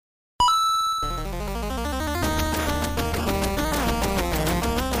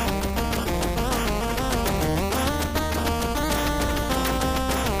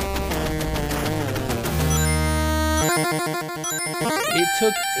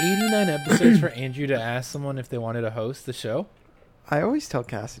took 89 episodes for Andrew to ask someone if they wanted to host the show. I always tell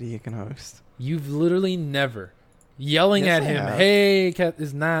Cassidy he can host. You've literally never yelling Yes, at I him, have. "Hey, Cat,"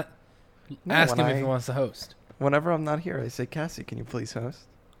 is not No, ask him when if he wants to host. Whenever I'm not here, I say, Cassie, can you please host?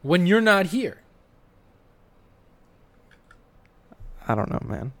 When you're not here. I don't know,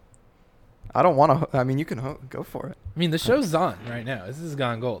 man. I don't want to. I mean, you can go for it. I mean, the show's on right now. This is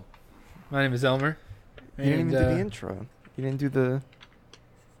Gone Gold. My name is Elmer. You didn't even do the intro. You didn't do the.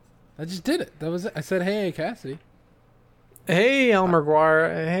 I just did it. That was it. I said, "Hey, Cassidy." Hey, Elmer Guar.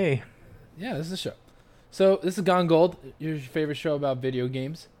 Hey. Yeah, this is the show. So this is Gone Gold, your favorite show about video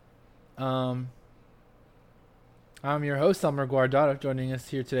games. I'm your host, Elmer Guardado. Joining us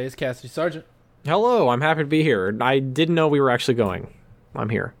here today is Cassidy Sargent. Hello, I'm happy to be here. I didn't know we were actually going. I'm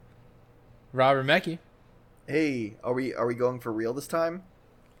here. Robert Mackey. Hey, are we going for real this time?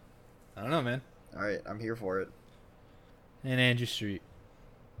 I don't know, man. All right, I'm here for it. And Andrew Street.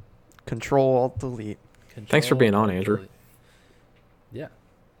 Control Alt Delete. Thanks for being on, Andrew. Yeah.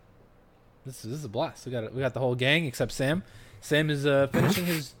 This is a blast. We got the whole gang except Sam. Sam is finishing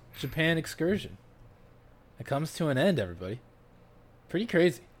his Japan excursion. It comes to an end, everybody. Pretty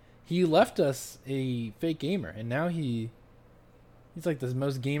crazy. He left us a fake gamer, and now he's like the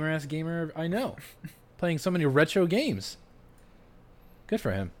most gamer-ass gamer I know. Playing so many retro games. Good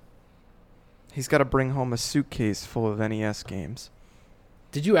for him. He's got to bring home a suitcase full of NES games.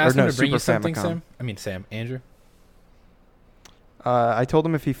 Did you ask him to bring you Super something, Famicom. Sam? Andrew? I told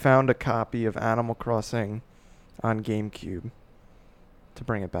him if he found a copy of Animal Crossing on GameCube to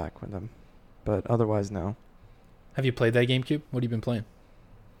bring it back with him. But otherwise, no. Have you played that GameCube? What have you been playing?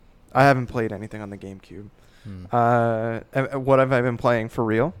 I haven't played anything on the GameCube. What have I been playing for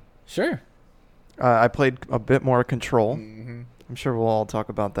real? Sure. I played a bit more Control. Mm-hmm. I'm sure we'll all talk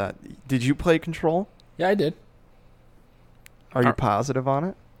about that. Did you play Control? Yeah, I did. Are you positive on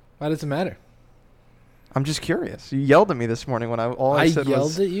it? Why does it matter? I'm just curious. You yelled at me this morning when I said yelled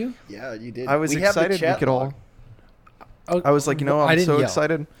was, at you? Yeah, you did. I was We have the excited we chat could log. all. I was like, I I'm didn't so yell.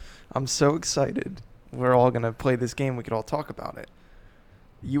 excited. I'm so excited. We're all going to play this game. We could all talk about it.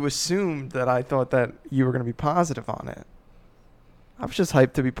 You assumed that I thought that you were going to be positive on it. I was just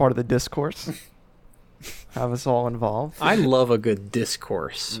hyped to be part of the discourse. Have us all involved. I love a good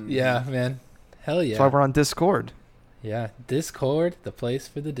discourse. Yeah, man. Hell yeah. That's why we're on Discord. Yeah, Discord, the place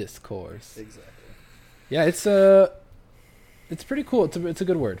for the discourse. Exactly. Yeah, it's pretty cool. It's a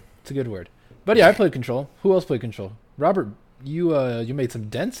good word. It's a good word. But yeah, I played Control. Who else played Control? Robert, you made some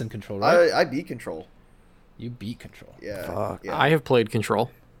dents in Control, right? I beat Control. You beat Control. Yeah. Fuck. Yeah. I have played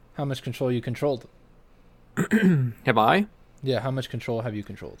Control. How much Control you controlled? Have I? Yeah, how much Control have you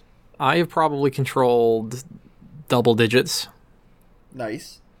controlled? I have probably controlled double digits.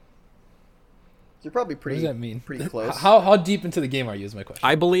 Nice. You're probably What pretty. does that mean? Pretty close. How deep into the game are you? Is my question.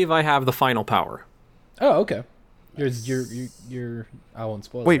 I believe I have the final power. Oh, okay. Nice. You're. I won't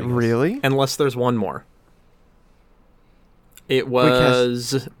spoil. Wait, it, I guess. really? Unless there's one more. It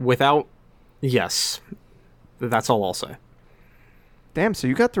was without... Yes. That's all I'll say. Damn, so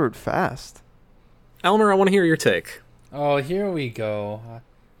you got through it fast. Elmer, I want to hear your take. Oh, here we go.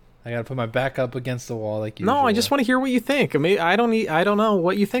 I gotta put my back up against the wall like usual. No, I just want to hear what you think. I mean, I don't know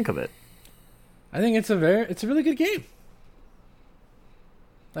what you think of it. I think it's a really good game.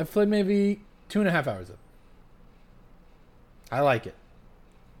 I've played maybe 2.5 hours of it. I like it.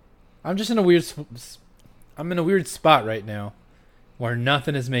 I'm just in a weird spot right now where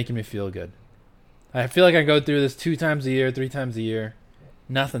nothing is making me feel good. I feel like I go through this 2 times a year, 3 times a year.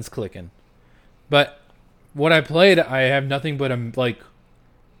 Nothing's clicking. But what I played, I have nothing but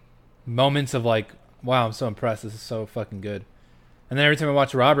moments of like, wow, I'm so impressed. This is so fucking good. And then every time I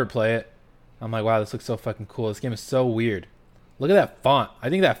watch Robert play it, I'm like, wow, this looks so fucking cool. This game is so weird. Look at that font. I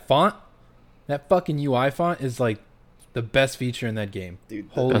think that font, that fucking UI font is like the best feature in that game. Dude,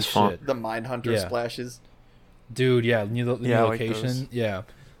 Holy best shit. font. the Mindhunter Yeah. splashes. Dude, yeah, new Yeah, I like location. those. Yeah.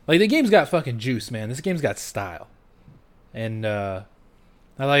 Like the game's got fucking juice, man. This game's got style. And I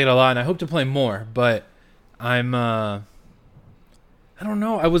like it a lot and I hope to play more, but I'm I don't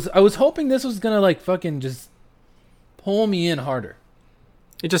know. I was hoping this was going to like fucking just pull me in harder.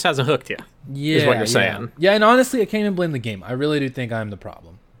 It just hasn't hooked you. Yeah, is what you're yeah. saying. Yeah, and honestly, I can't even blame the game. I really do think I'm the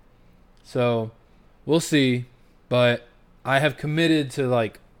problem. So, we'll see. But I have committed to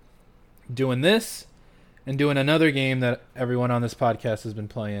like doing this and doing another game that everyone on this podcast has been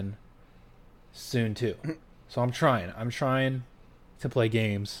playing soon too. So I'm trying. I'm trying to play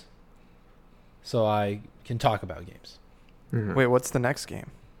games so I can talk about games. Mhm. Wait, what's the next game?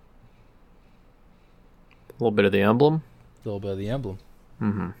 A little bit of the emblem. A little bit of the emblem.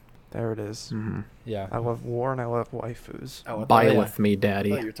 Mm-hmm. There it is. Mhm. Yeah. I love war and I love waifus. Oh, I thought, Buy yeah. with me, I thought daddy.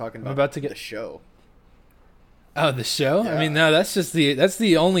 you were talking I'm about, about to get- the show. Oh, the show? I mean, Yeah. no, that's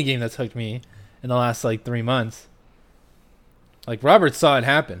the only game that's hooked me in the last like 3 months. Like Robert saw it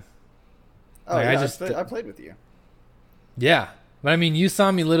happen. Oh, Like, yeah, I I played with you. Yeah, but I mean, you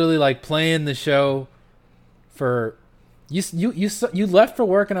saw me literally like playing the show for you left for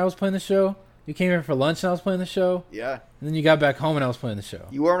work and I was playing the show. You came here for lunch and I was playing the show, Yeah. and then you got back home and I was playing the show.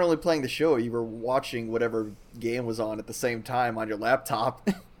 You weren't only playing the show, you were watching whatever game was on at the same time on your laptop.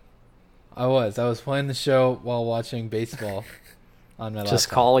 I was playing the show while watching baseball on my Just laptop.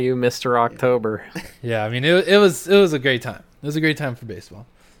 call you Mr. October. Yeah, I mean, it was a great time. It was a great time for baseball,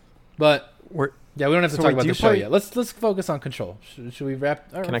 but We're, yeah, we don't have to So talk wait, about do the you show play- yet. Let's focus on Control. Should we wrap?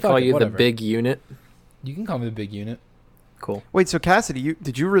 Or Can I fuck call it, you whatever. the big unit? You can call me the big unit. Cool. wait, so Cassidy,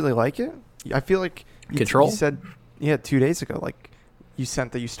 did you really like it? I feel like Control? You said 2 days ago, like you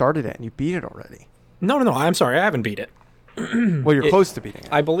sent that you started it and you beat it already. No. I'm sorry. I haven't beat it. Well, you're close to beating it.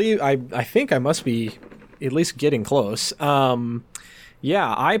 I believe I think I must be at least getting close.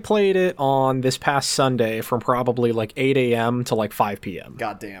 Yeah, I played it on this past Sunday from probably like 8 a.m. to like 5 p.m.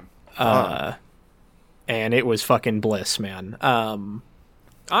 Goddamn. And it was fucking bliss, man.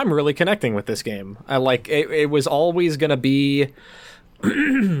 I'm really connecting with this game. I like it. It was always gonna be.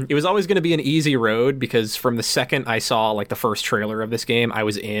 It was always gonna be an easy road because from the second I saw like the first trailer of this game, I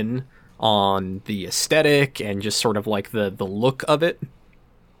was in on the aesthetic and just sort of like the look of it.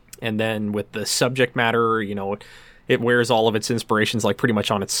 And then with the subject matter, you know, it wears all of its inspirations like pretty much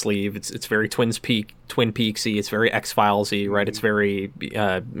on its sleeve. It's very Twin Peaksy. It's very X-Filesy, right? It's very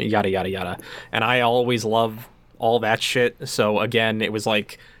yada yada yada. And I always love all that shit. So again, it was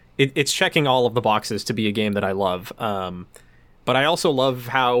like it's checking all of the boxes to be a game that I love. But I also love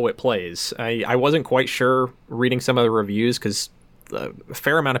how it plays. I wasn't quite sure reading some of the reviews because a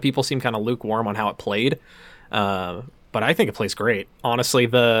fair amount of people seem kind of lukewarm on how it played. But I think it plays great. Honestly,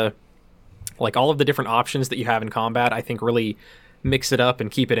 like all of the different options that you have in combat, I think really mix it up and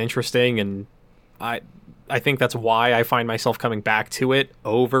keep it interesting. And I think that's why I find myself coming back to it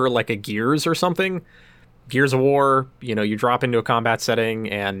over like a Gears or something. Gears of War, you know, you drop into a combat setting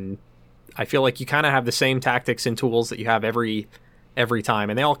and I feel like you kind of have the same tactics and tools that you have every time,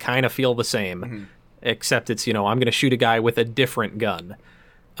 and they all kind of feel the same, except it's, you know, I'm going to shoot a guy with a different gun.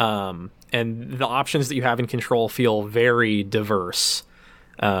 And the options that you have in Control feel very diverse,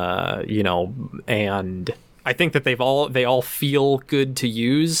 you know, and I think that they all feel good to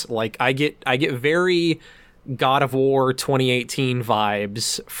use. Like I get very God of War 2018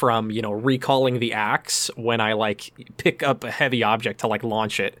 vibes from, you know, recalling the axe when I like pick up a heavy object to like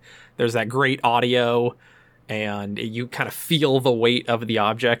launch it. There's that great audio and you kind of feel the weight of the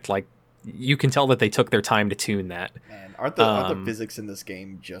object. Like you can tell that they took their time to tune that. Man, aren't the physics in this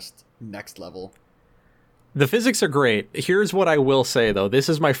game just next level? The physics are great. Here's what I will say, though. This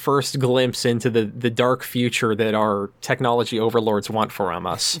is my first glimpse into the dark future that our technology overlords want from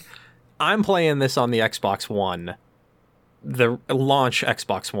us. I'm playing this on the Xbox One, the launch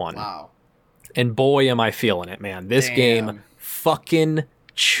Xbox One. Wow. And boy, am I feeling it, man. This game fucking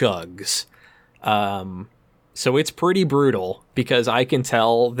chugs. So it's pretty brutal because I can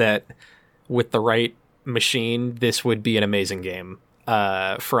tell that with the right machine, this would be an amazing game.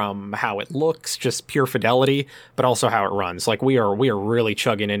 From how it looks, just pure fidelity, but also how it runs. Like we are really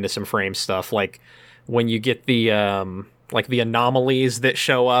chugging into some frame stuff. Like when you get the like the anomalies that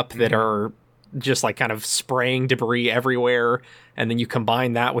show up that are just like kind of spraying debris everywhere, and then you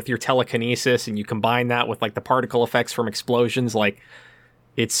combine that with your telekinesis, and you combine that with like the particle effects from explosions. Like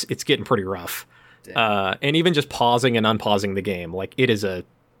it's getting pretty rough. And even just pausing and unpausing the game, like it's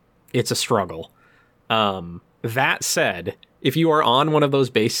a struggle. That said, if you are on one of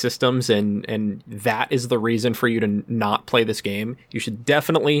those base systems and that is the reason for you to not play this game, you should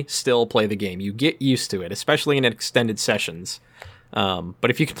definitely still play the game. You get used to it, especially in extended sessions.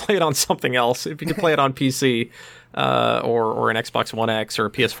 But if you can play it on something else, if you can play it on PC or an Xbox One X or a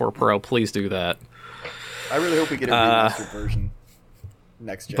PS4 Pro, please do that. I really hope we get a remastered version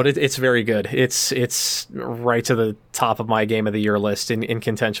next gen. But it's very good. It's right to the top of my Game of the Year list in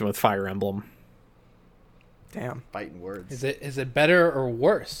contention with Fire Emblem. Damn. Fighting words. Is it better or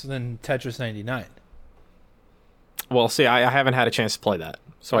worse than Tetris 99? Well, see, I haven't had a chance to play that,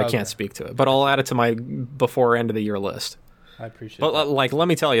 so I Okay. can't speak to it. But I'll add it to my before end of the year list. I appreciate But that. like, let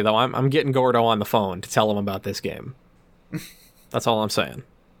me tell you though, I'm getting Gordo on the phone to tell him about this game. That's all I'm saying.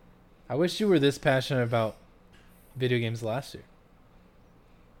 I wish you were this passionate about video games last year.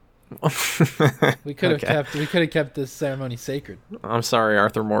 We could have Okay. kept this ceremony sacred. I'm sorry,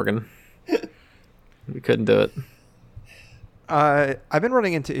 Arthur Morgan. We couldn't do it. I've been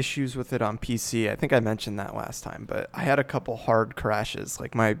running into issues with it on PC. I think I mentioned that last time, but I had a couple hard crashes,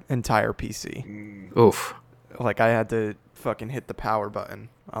 like my entire PC. Oof. Like I had to fucking hit the power button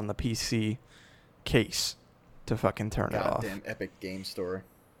on the PC case to fucking turn it off. Goddamn Epic Game Store.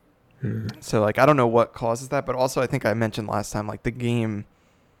 So like I don't know what causes that, but also I think I mentioned last time like the game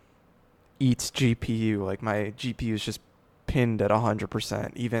eats GPU. Like my GPU is just pinned at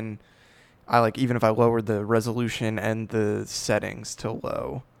 100%. Even if I lowered the resolution and the settings to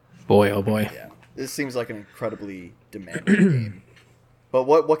low. Boy, oh boy. Yeah, this seems like an incredibly demanding game. But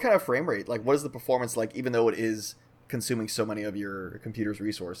what kind of frame rate? Like, what is the performance like? Even though it is consuming so many of your computer's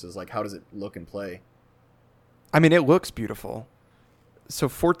resources, like how does it look and play? I mean, it looks beautiful. So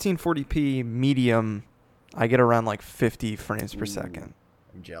 1440p medium, I get around like 50 frames per second.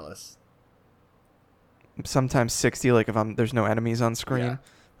 I'm jealous. Sometimes 60, like if there's no enemies on screen. Yeah.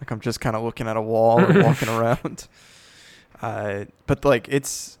 Like I'm just kind of looking at a wall or walking around. But like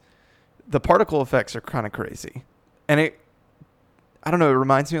the particle effects are kind of crazy. And I don't know, it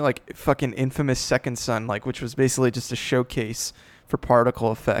reminds me of like fucking infamous Second Son, like which was basically just a showcase for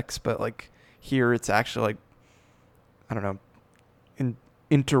particle effects, but like here it's actually like, I don't know,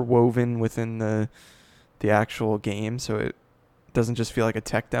 interwoven within the actual game, so it doesn't just feel like a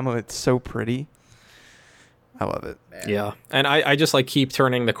tech demo. It's so pretty. I love it. Man. Yeah. And I just like keep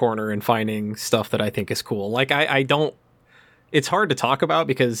turning the corner and finding stuff that I think is cool. Like I don't, it's hard to talk about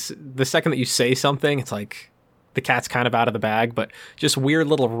because the second that you say something, it's like the cat's kind of out of the bag, but just weird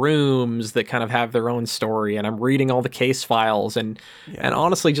little rooms that kind of have their own story. And I'm reading all the case files and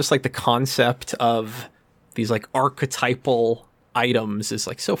honestly, just like the concept of these like archetypal items is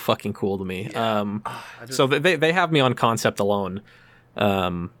like so fucking cool to me. So they have me on concept alone.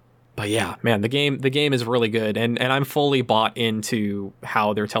 But yeah, man, the game is really good, and I'm fully bought into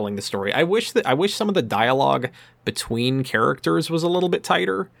how they're telling the story. I wish some of the dialogue between characters was a little bit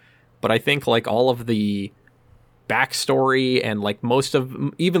tighter, but I think like all of the backstory and like most of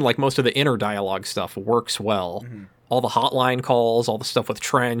the inner dialogue stuff works well. Mm-hmm. All the hotline calls, all the stuff with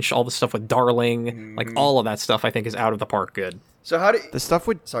Trench, all the stuff with Darling, like all of that stuff I think is out of the park good. So how do the stuff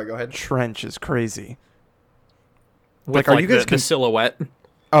with Sorry, go ahead. Trench is crazy. With like, are you guys the silhouette?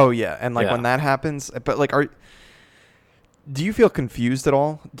 Oh yeah, and like Yeah. when that happens, but like do you feel confused at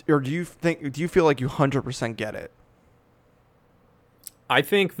all, or do you feel like you 100% get it? I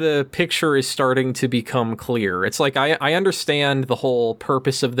think the picture is starting to become clear. It's like I understand the whole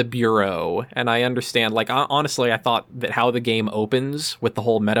purpose of the Bureau, and I understand, like, honestly, I thought that how the game opens with the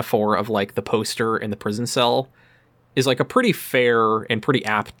whole metaphor of, like, the poster in the prison cell is, like, a pretty fair and pretty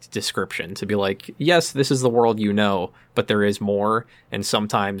apt description to be like, yes, this is the world you know, but there is more, and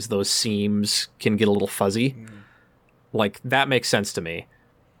sometimes those seams can get a little fuzzy. Like, that makes sense to me.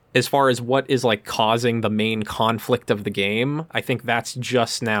 As far as what is like causing the main conflict of the game, I think that's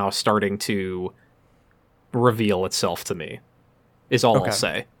just now starting to reveal itself to me, is all I'll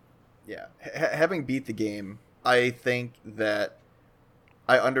say. Yeah. Having beat the game, I think that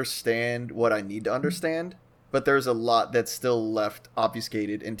I understand what I need to understand, but there's a lot that's still left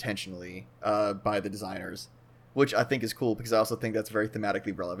obfuscated intentionally by the designers, which I think is cool because I also think that's very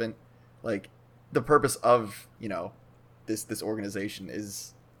thematically relevant. Like, the purpose of, this organization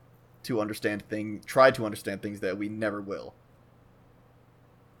is to try to understand things that we never will.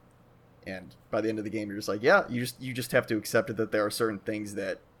 And by the end of the game, you're just like, yeah, you just have to accept it that there are certain things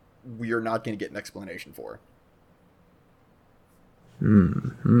that we are not going to get an explanation for.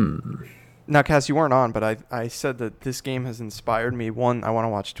 Now, Cass, you weren't on, but I said that this game has inspired me. One, I want to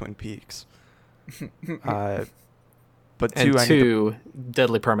watch Twin Peaks. But two,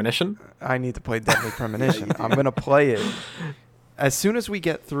 Deadly Premonition. I need to play Deadly Premonition. I'm going to play it. As soon as we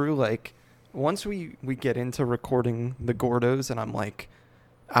get through, like, once we get into recording the Gordos and I'm, like,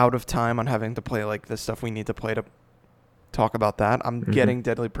 out of time on having to play, like, the stuff we need to play to talk about that, I'm getting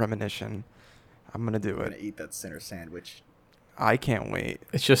Deadly Premonition. I'm going to do it. I'm going to eat that center sandwich. I can't wait.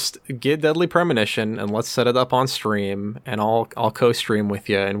 It's just get Deadly Premonition and let's set it up on stream and I'll co-stream with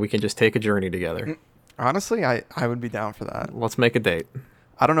you and we can just take a journey together. Honestly, I would be down for that. Let's make a date.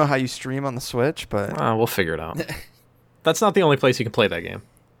 I don't know how you stream on the Switch, but... we'll figure it out. That's not the only place you can play that game.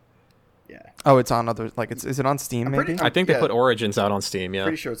 Yeah. Oh, it's on other... Like, is it on Steam, maybe? I think they put Origins out on Steam, yeah.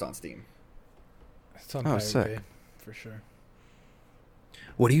 Pretty sure it's on Steam. It's on Pirate sick. Bay, for sure.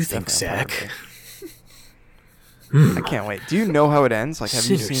 What do you think, Zach? I can't wait. Do you know how it ends? Like, have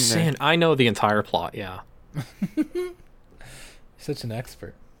you seen I know the entire plot, yeah. Such an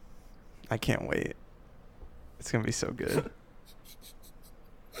expert. I can't wait. It's going to be so good.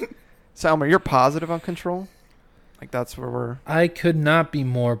 Salmer, you're positive on Control? Like, that's where we're... I could not be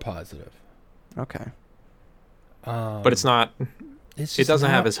more positive. Okay. but it's not. It's It just doesn't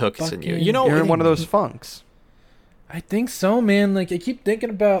have not as hooks in you. fucking You know, You're in one of hitting those me. funks. I think so, man. Like I keep thinking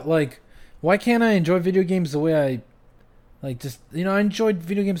about like, why can't I enjoy video games the way I, like, just I enjoyed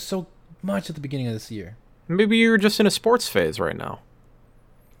video games so much at the beginning of this year. maybe you're just in a sports phase right now.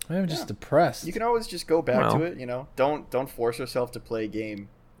 I'm just depressed. You can always just go back Well. to it. Don't force yourself to play a game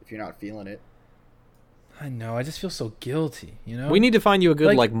if you're not feeling it. I know. I just feel so guilty. We need to find you a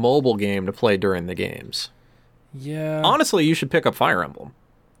good Like- mobile game to play during the games. Yeah. Honestly, you should pick up Fire Emblem.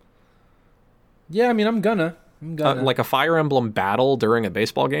 Yeah. I mean, I'm gonna. Like a Fire Emblem battle during a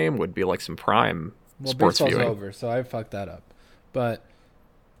baseball game would be like some prime sports baseball's viewing. over, so I fucked that up. But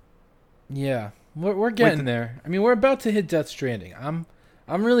yeah, we're getting there. I mean, we're about to hit Death Stranding. I'm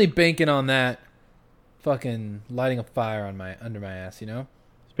really banking on that. Fucking lighting a fire on under my ass. Is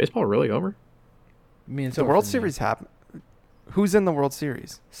baseball really over? I mean, it's The over World for me. Series happened. Who's in the World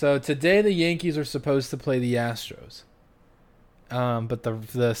Series? So today the Yankees are supposed to play the Astros. But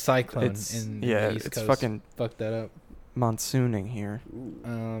the cyclone in the East it's Coast fucking fucked that up. monsooning here.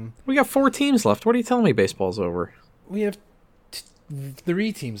 We got 4 teams left. What are you telling me baseball's over? We have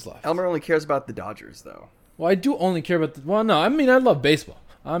 3 teams left. Elmer only cares about the Dodgers, though. Well, I do only care about well, no, I mean I love baseball.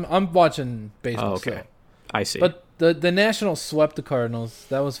 I'm watching baseball. Oh, okay. still. I see. But the Nationals swept the Cardinals.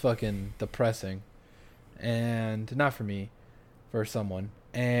 That was fucking depressing, and not for me, for someone.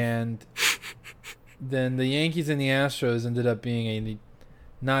 And then the Yankees and the Astros ended up being a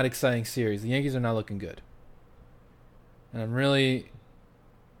not exciting series. The Yankees are not looking good, and I really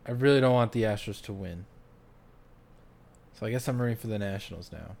don't want the Astros to win. So I guess I'm rooting for the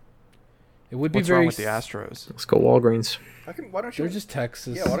Nationals now. It would be What's very wrong with the Astros? Let's go Walgreens. Why don't you? They're just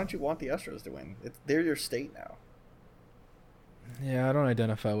Texas. Yeah, why don't you want the Astros to win? They're your state now. Yeah, I don't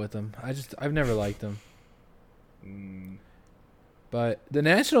identify with them. I've never liked them. But the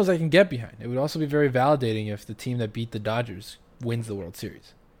Nationals I can get behind. It would also be very validating if the team that beat the Dodgers wins the World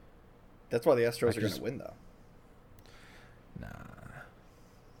Series. That's why the Astros are going to win, though. Nah.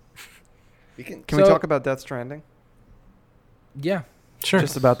 Can we talk about Death Stranding? Yeah. Sure.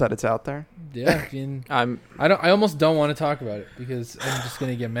 Just about that it's out there. Yeah. I mean, I'm I almost don't want to talk about it because I'm just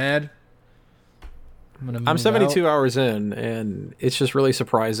gonna get mad. I'm 72 hours in, and it's just really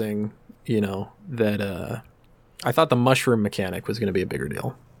surprising, that I thought the mushroom mechanic was going to be a bigger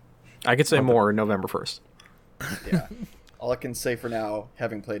deal. I could say more November 1st. Yeah. All I can say for now,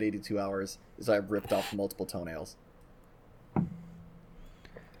 having played 82 hours, is I've ripped off multiple toenails.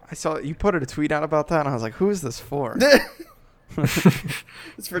 I saw you put a tweet out about that, and I was like, "Who is this for?"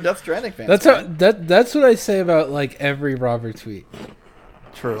 It's for Death Stranding fans. That's what I say about like every Robert tweet.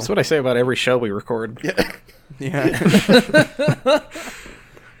 True. That's what I say about every show we record. Yeah. Yeah.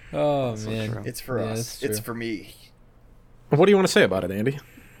 Oh So man, true. It's for Yeah, us. that's It's true. for me. What do you want to say about it, Andy?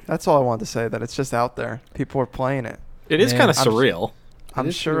 That's all I wanted to say. That it's just out there. People are playing it. It is Man, kind of I'm- surreal. I'm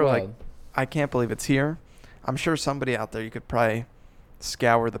is sure, pretty like, wild. I can't believe it's here. I'm sure somebody out there, you could probably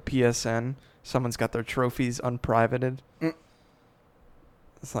scour the PSN. Someone's got their trophies unprivated. Mm.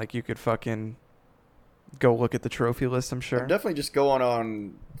 It's like you could fucking go look at the trophy list, I'm sure. I'm definitely just going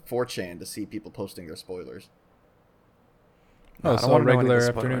on 4chan to see people posting their spoilers. No, Oh, I don't so a wanna know any of regular the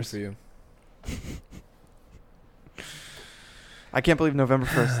afternoon spoilers. for you. I can't believe November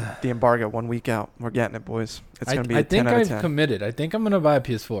 1st, the embargo, 1 week out. We're getting it, boys. It's going to be I a 10 think out of I've 10. committed. I think I'm gonna buy a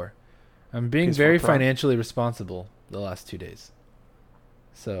PS4. I'm being PS4 very Pro. financially responsible the last 2 days.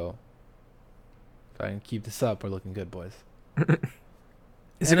 So if I can keep this up, we're looking good, boys.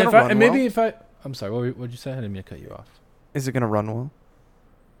 Is it And going to run maybe well? if I I'm sorry, what'd you say? I didn't mean to cut you off. Is it going to run well?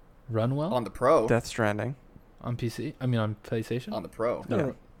 Run well On the Pro. Death Stranding. on PC? I mean on PlayStation? On the Pro.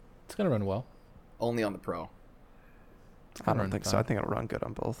 Yeah. It's gonna run well. Only on the Pro. I don't run think so. fine. I think it'll run good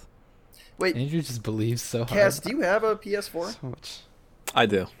on both. Wait, Andrew just believes so hard. Cass, do you have a PS4? So much. I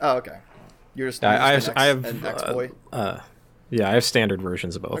do. Oh, okay. You're just, I you're just have an X-boy? Yeah, I have standard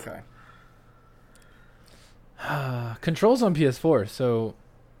versions of both. Okay. Controls on PS4, so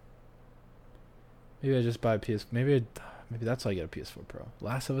maybe I just buy a PS. Maybe that's why I get a PS4 Pro.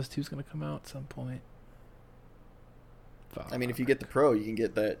 Last of Us 2 is gonna come out at some point. I mean, if you get the Pro, you can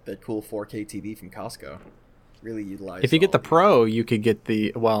get that cool 4K TV from Costco. Really utilize. If you get the all- Pro, you could get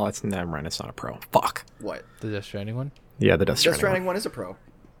the... Well, it's never mind. It's not a Pro. Fuck. What? The Death Stranding one. Yeah, the Death Death Stranding. Stranding one is a Pro.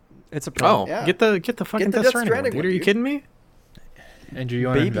 It's a pro. Oh, Yeah. get the fucking the Death Death Stranding, Stranding one, dude. one, Are you dude. kidding me? Andrew, you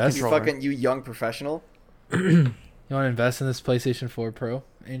want to Baby invest? You controller. fucking young professional. You want to invest in this PlayStation 4 Pro,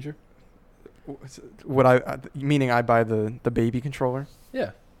 Andrew? Would I, meaning I buy the baby controller?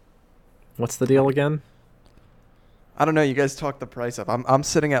 Yeah. What's the deal again? I don't know. You guys talk the price up. I'm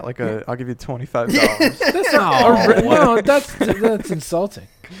sitting at like I'll give you $25. No, that's insulting.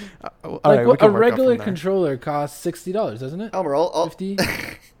 All Like right, we a can work up regular from there. controller costs $60, doesn't it? Elmer, I'll 50.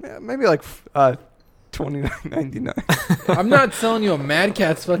 Yeah, maybe like $29.99. I'm not selling you a Mad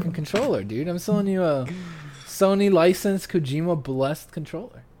Catz fucking controller, dude. I'm selling you a Sony licensed Kojima blessed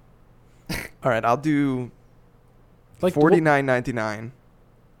controller. All right, I'll do Like $49.99.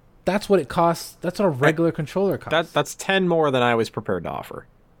 That's what it costs. That's what a regular controller costs. That's 10 more than I was prepared to offer.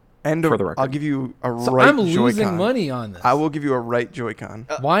 And For the record. I'll give you a so right I'm losing Joy-Con. money on this. I will give you a right Joy-Con.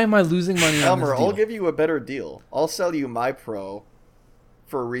 Why am I losing money on Elmer, this deal? I'll give you a better deal. I'll sell you my Pro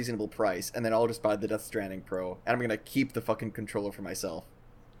for a reasonable price, and then I'll just buy the Death Stranding Pro, and I'm gonna keep the fucking controller for myself.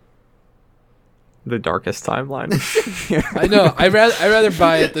 The darkest timeline. I know. I'd rather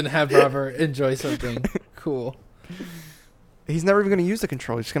buy it than have Robert enjoy something cool. He's never even going to use the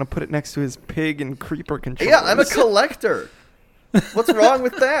controller. He's just going to put it next to his pig and creeper controller. Yeah, I'm a collector. What's wrong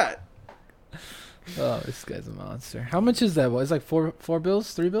with that? Oh, this guy's a monster. How much is that? What, it's like four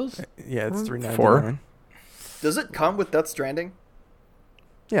bills? 3 bills? Yeah, it's $3.99. Four. Does it come with Death Stranding?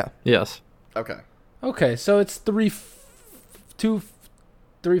 Yeah. Yes. Okay. Okay, so it's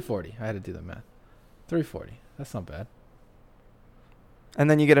 340. I had to do the math. 340. That's not bad. And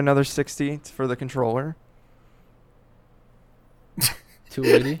then you get another 60 for the controller.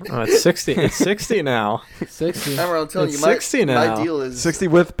 280. Oh, it's 60. It's 60 now. 60. Remember, I'm telling It's you, my 60 now. my deal is 60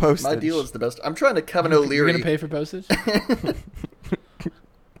 with postage. my deal is the best. I'm trying to Kevin You're O'Leary. gonna pay for postage?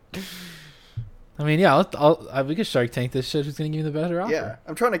 I mean, yeah, we could Shark Tank this shit. Who's gonna give me the better offer? Yeah,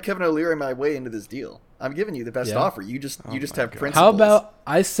 I'm trying to Kevin O'Leary my way into this deal. I'm giving you the best Yeah. offer. You just Oh you just my have God. principles. How about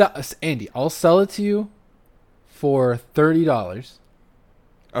I sell Andy? I'll sell it to you for $30.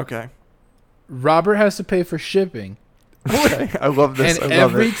 Okay. Robert has to pay for shipping, Okay. I love this. and I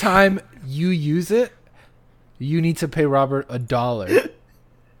love every it. time you use it, you need to pay Robert $1.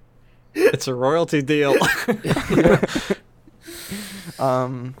 It's a royalty deal.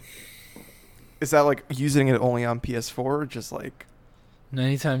 Is that like using it only on PS4 or just like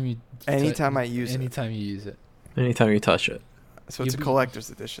Anytime you anytime you use it. Anytime you touch it. so it's a collector's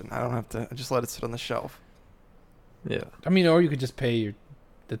edition. I don't have to I just let it sit on the shelf. Yeah. I mean, or you could just pay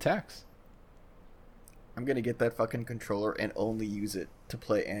the tax. I'm gonna get that fucking controller and only use it to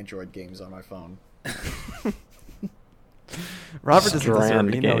play Android games on my phone. Robert doesn't deserve Strand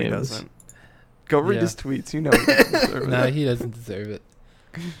it. You know he games. doesn't. Go read Yeah. his tweets. You know he doesn't deserve No, it. he doesn't deserve it.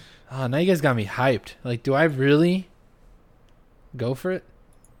 Oh, now you guys got me hyped. Like, do I really go for it?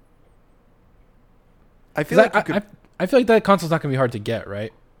 I 'Cause feel like you could, I feel like that console's not gonna be hard to get,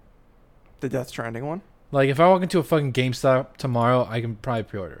 right? the Death Stranding one. Like, if I walk into a fucking GameStop tomorrow, I can probably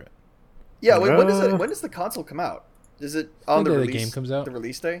pre-order it. Yeah, wait, when does it? Uh, When does the console come out? Is it I on think the the release? game comes out. The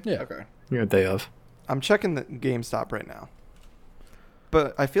release day? Yeah. Okay. You're a day of. I'm checking the GameStop right now.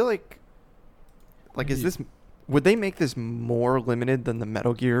 But I feel like is this would they make this more limited than the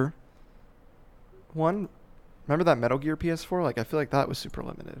Metal Gear one? Remember that Metal Gear PS4? Like I feel like that was super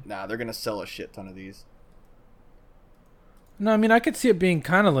limited. Nah, they're gonna sell a shit ton of these. No, I mean, I could see it being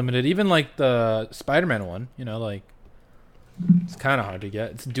kind of limited. Even like the Spider-Man one, you know, like it's kind of hard to get.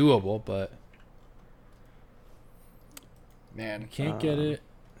 It's doable, but Man, you can't get it.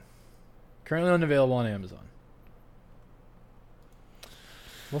 Currently unavailable on Amazon.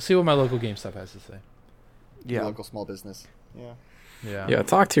 We'll see what my local GameStop has to say. Yeah. local small business. Yeah. Yeah. Yeah,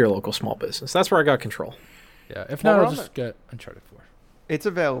 talk to your local small business. That's where I got control. Yeah. If Well, not, we're I'll on just get Uncharted 4 It's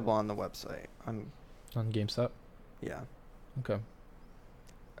available on the website. on GameStop. Yeah. Okay.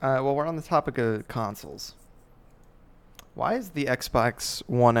 Well, we're on the topic of consoles. Why is the Xbox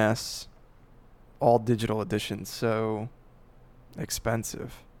One S all digital edition so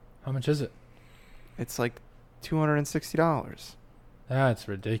expensive? How much is it? It's like $260. That's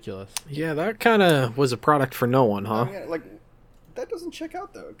ridiculous. Yeah, that kind of was a product for no one, huh? I mean, like, that doesn't check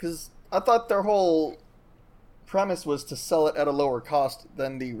out though, because I thought their whole premise was to sell it at a lower cost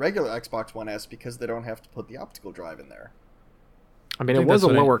than the regular Xbox One S because they don't have to put the optical drive in there. I mean, I it think was a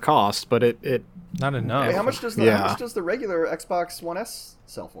that's what lower cost, but it Not enough. Hey, how much does the regular Xbox One S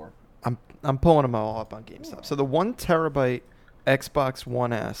sell for? I'm pulling them all up on GameStop. So the 1 terabyte Xbox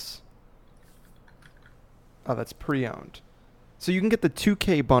One S. Oh, that's pre-owned. So you can get the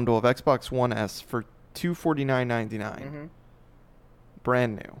 2K bundle of Xbox One S for $249.99, Mm-hmm.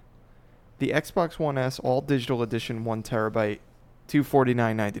 brand new. The Xbox One S all digital edition 1 terabyte,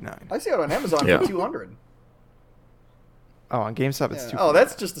 $249.99. I see it on Amazon Yeah. for $200. Oh, on GameStop it's Yeah. $249. Oh,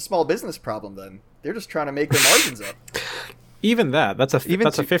 that's just a small business problem then. They're just trying to make their margins up. even that's a Even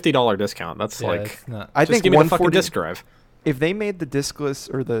a $50 discount. That's Yeah, like it's not. I just think give me the fucking 140 disc drive. If they made the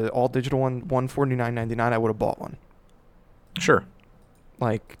discless or the all digital one $149.99, I would have bought one. Sure.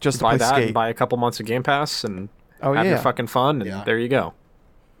 Like just to Buy play that Skate. and buy a couple months of Game Pass and Oh have yeah. your fucking fun, and Yeah. there you go.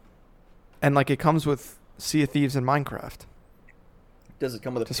 And like it comes with Sea of Thieves and Minecraft. Does it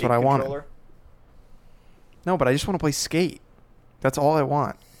come with a Just pig what I wanted. controller? No, but I just want to play Skate. That's all I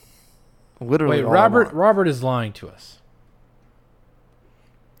want. Literally. Wait, all I want. Robert is lying to us.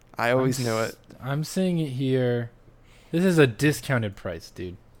 I always knew it. I'm seeing it here. This is a discounted price,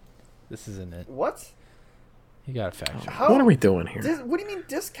 dude. This isn't it. What? You got a fact check. How? What are we doing here? What do you mean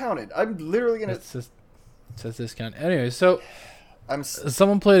discounted? I'm literally gonna. It says discount. Anyway, so I'm.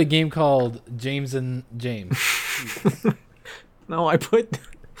 someone played a game called James and James. No, I put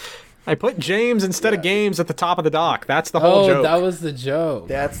James instead of games at the top of the dock. That's the whole joke. That was the joke.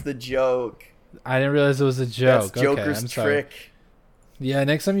 That's the joke. I didn't realize it was a joke. That's Joker's I'm sorry. trick. Yeah,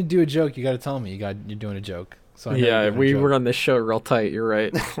 next time you do a joke, you got to tell me you're doing a joke. So I know Yeah, you're doing a we joke. run this show real tight. You're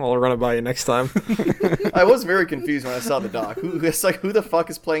right. I'll run it by you next time. I was very confused when I saw the doc. It's like, who the fuck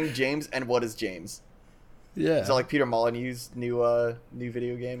is playing James and what is James? Yeah. Is that like Peter Molyneux's new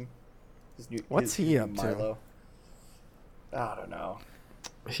video game? What's he up to? Milo? I don't know.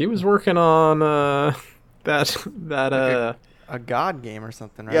 He was working on that A God game or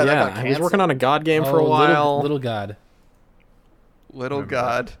something, right? Yeah, that got he was working on a God game for a Oh, while. Little God. Little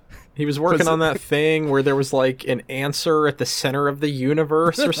God. He was working on that thing where there was like an answer at the center of the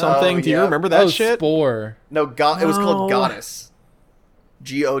universe or something. Oh, Do you yeah. remember that shit? Spore. No, it was called No. Goddess.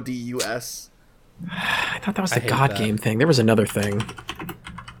 Godus. I thought that was I the hate God that. game thing. There was another thing.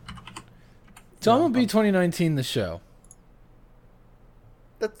 So MLB 2019, the show.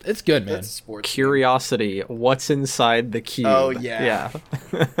 That's It's good, man. That's a sports. Curiosity. What's inside the cube? Oh, yeah.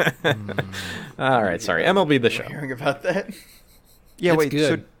 Yeah. All right. Sorry. MLB the show. Hearing about that. Yeah, It's wait.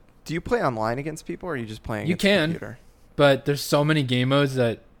 good. So, do you play online against people, or are you just playing? You against the can. computer? But there's so many game modes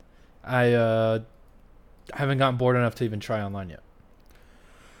that I haven't gotten bored enough to even try online yet.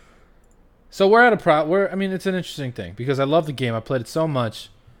 So we're at I mean, it's an interesting thing because I love the game. I played it so much.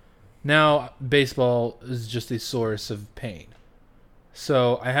 Now baseball is just a source of pain.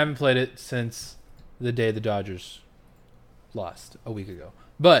 So I haven't played it since the day the Dodgers lost a week ago.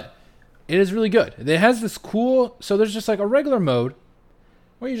 But it is really good. It has this cool. So there's just like a regular mode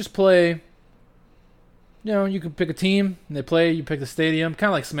where you just play. You know, you can pick a team and they play. You pick the stadium, kind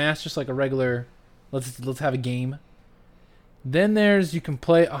of like Smash, just like a regular. Let's have a game. Then you can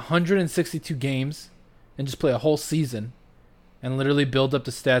play 162 games and just play a whole season, and literally build up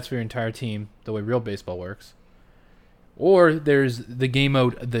the stats for your entire team the way real baseball works. Or there's the game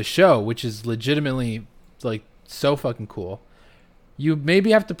mode, the show, which is legitimately like so fucking cool. You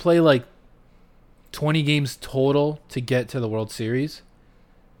maybe have to play like 20 games total to get to the World Series.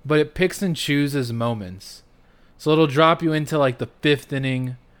 But it picks and chooses moments. So it'll drop you into like the 5th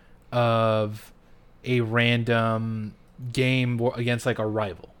inning of a random game against like a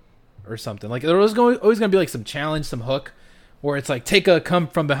rival or something. Like there's always going to be like some challenge, some hook, where it's like take a come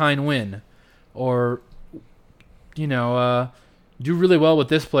from behind win, or do really well with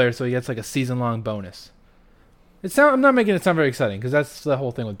this player so he gets like a season long bonus. I'm not making it sound very exciting because that's the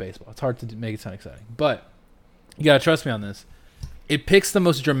whole thing with baseball. It's hard to make it sound exciting, but you gotta trust me on this. It picks the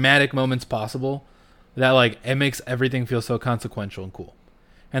most dramatic moments possible that like it makes everything feel so consequential and cool.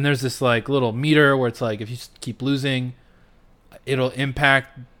 And there's this like little meter where it's like if you keep losing, it'll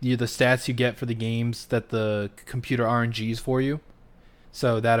impact the stats you get for the games that the computer RNGs for you.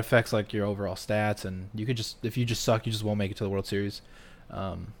 So that affects like your overall stats, and you could if you just suck, you just won't make it to the World Series,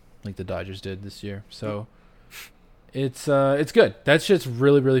 like the Dodgers did this year. So it's good. That shit's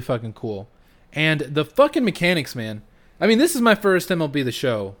really really fucking cool, and the fucking mechanics, man. I mean, this is my first MLB The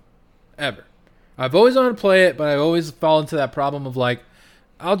Show ever. I've always wanted to play it, but I always fall into that problem of like,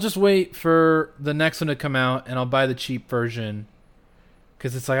 I'll just wait for the next one to come out and I'll buy the cheap version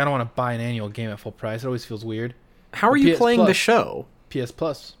because it's like I don't want to buy an annual game at full price. It always feels weird. How are you PS playing Plus. the show? PS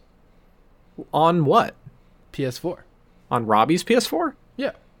Plus, On what? PS4. On Robbie's PS4?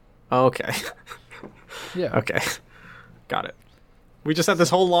 Yeah, Okay. yeah. Okay. Got it. We just had this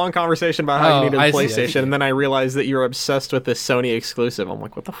whole long conversation about how you needed a I see, PlayStation, I see. and then I realized that you're obsessed with this Sony exclusive. I'm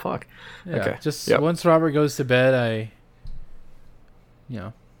like, what the fuck? Yeah, Okay. just Yep. once Robert goes to bed, I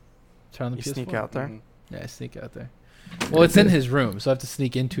turn on the You PS4. sneak out there. Mhm. Yeah, I sneak out there. Well, it's in his room, so I have to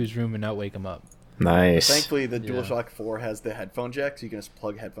sneak into his room and not wake him up. Nice. Thankfully, the Yeah. DualShock 4 has the headphone jack, so you can just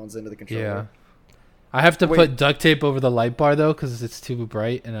plug headphones into the controller. Yeah. I have to Wait. put duct tape over the light bar though, because it's too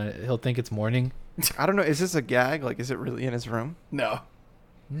bright, and he'll think it's morning. I don't know. Is this a gag? Like, is it really in his room? No.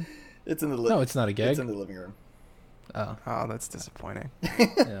 Hmm? It's in the No, it's not a gag. It's in the living room. Oh, Oh, that's disappointing.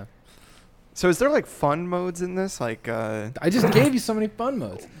 yeah. So, is there like fun modes in this? Like, I just gave you so many fun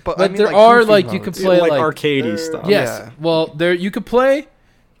modes. but But I mean, there like, are goofy like you modes. could Yeah, play like, like arcadey There- stuff. yes. Yeah. Well, there you could play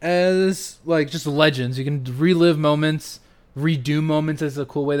as like just legends. You can relive moments redo moments is a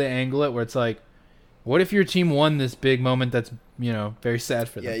cool way to angle it, where it's like, what if your team won this big moment that's, very sad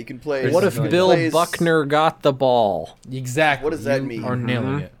for them? Yeah, you can play. What if Like, Bill plays- Buckner got the ball? Exactly. What does that You mean? Are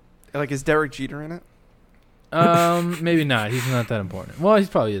nailing it. Like, is Derek Jeter in it? Maybe not. He's not that important. Well, he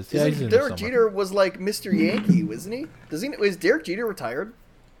probably is. Yeah, he's in there Derek somewhere. Jeter was like Mr. Yankee, wasn't he? Is Derek Jeter retired?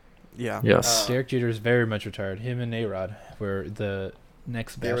 Yeah. Yes. Derek Jeter is very much retired. Him and A-Rod were the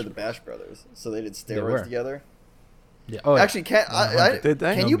next They were best. the Bash Brothers, so they did They were. steroids together. Yeah. Oh, Actually, Did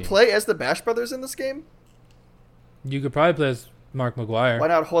they? can you play as the Bash Brothers in this game? you could probably play as Mark McGuire. Why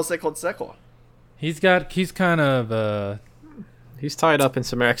not Jose Canseco? He's kind of He's tied up in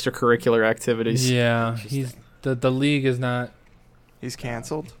some extracurricular activities. yeah. He's the league is not. He's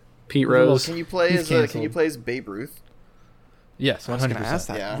canceled. Pete Well, Rose. Can you play He's can you canceled. play as Babe Ruth? Yes, I was 100. going to ask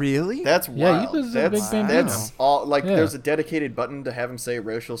percent that. Yeah. Really? That's Yeah, he wild. was a big that's Bambino. that's all. Like, Yeah. there's a dedicated button to have him say a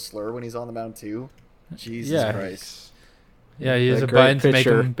racial slur when he's on the mound too. Jesus Yeah. Christ. Yeah, he has That a great button to make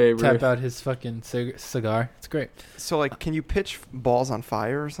pitcher, him Babe tap Ruth. out his fucking cigar. It's great. So, like, can you pitch balls on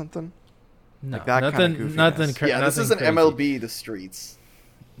fire or something? No, Like that kinda nothing. goofiness. Nothing. Yeah, this nothing is an crazy. MLB The Streets.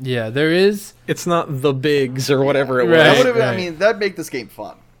 Yeah, there is. It's not the bigs or whatever it Right. That was. would have. I right. mean, that'd make this game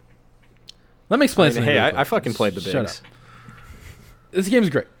fun. Let me explain something. Hey, real I quick. fucking played the Shut bigs. up. This game's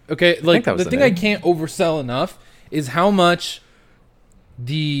great. Okay, like that was the the thing I name. can't oversell enough is how much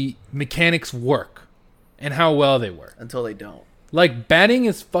the mechanics work and how well they work. Until they don't. Like, batting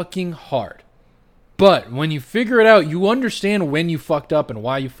is fucking hard. But when you figure it out, you understand when you fucked up and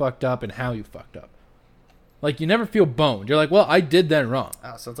why you fucked up and how you fucked up. Like, you never feel boned. You're like, well, I did that wrong.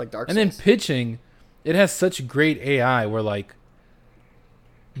 Oh, sounds like Dark And Souls. then pitching, it has such great AI where, like,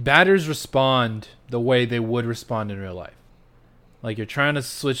 batters respond the way they would respond in real life. Like, you're trying to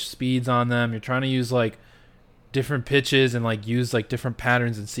switch speeds on them. You're trying to use, like, different pitches and, like, use, like, different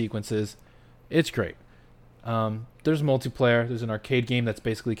patterns and sequences. It's great. There's multiplayer. There's an arcade game that's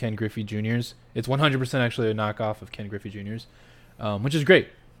basically Ken Griffey Jr.'s. It's 100% actually a knockoff of Ken Griffey Jr.'s, which is great.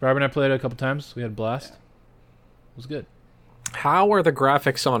 Robert and I played it a couple times. We had a blast. It was good. How are the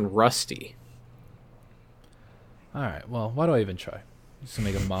graphics on Rusty? All right. Well, why do I even try? Just to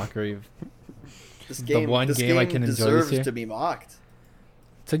make a mockery of. this the game, one this game I can enjoy this deserves year. to be mocked.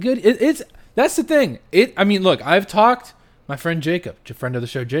 It's a good. It's that's the thing. I mean, look, I've talked. My friend Jacob, friend of the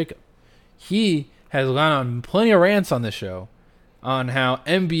show, Jacob. He has gone on plenty of rants on this show on how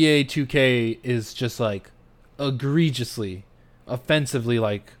NBA 2K is just like egregiously, offensively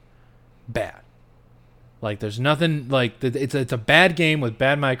like bad. Like there's nothing like it's a bad game with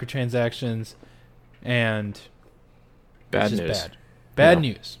bad microtransactions and Bad it's just news. bad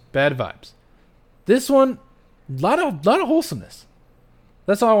Yeah. news, bad vibes. This one, lot of wholesomeness.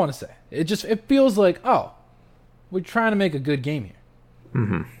 That's all I want to say. It feels like, oh, we're trying to make a good game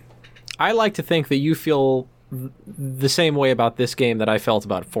here. I like to think that you feel the same way about this game that I felt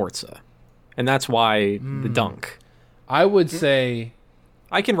about Forza. And that's why the dunk. I would say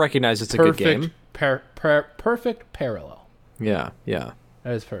I can recognize it's a good perfect, game. perfect parallel. Yeah, yeah.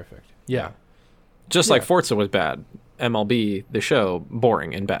 That is perfect. Yeah. Just like Forza was bad. MLB, the show,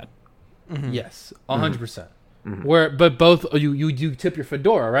 boring and bad. Yes, 100%. But both you tip your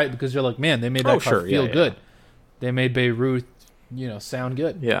fedora, right? Because you're like, man, they made that car feel good. They made Beirut, sound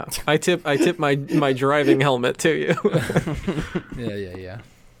good. Yeah. I tip my driving helmet to you. Yeah.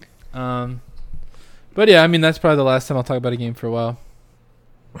 But yeah, I mean that's probably the last time I'll talk about a game for a while.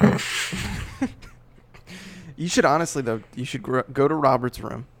 You should honestly, though, you should go to Robert's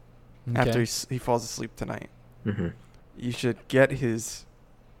room after Okay. he falls asleep tonight. Mm-hmm. You should get his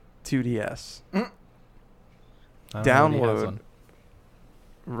 2DS. I don't know what he has Download on.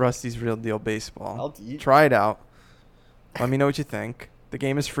 Rusty's Real Deal Baseball. You- Try it out. Let me know what you think. The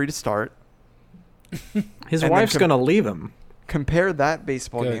game is free to start. His And then wife's going to leave him. Compare that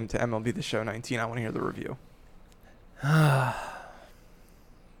baseball Good. game to MLB The Show 19. I want to hear the review.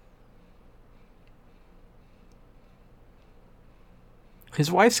 His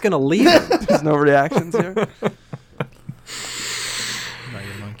wife's going to leave him. There's no reactions here. Not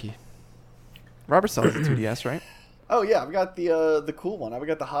your monkey. Robert still has a 2DS, right? Oh yeah, I've got the cool one. I've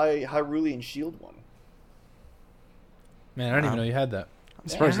got the Hyrulean Shield one. Man, I didn't Wow. even know you had that. I'm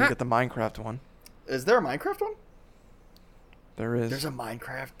surprised you didn't get the Minecraft one. Is there a Minecraft one? There is. There's a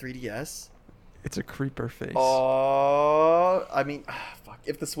Minecraft 3DS. It's a creeper face. Oh, I mean, fuck.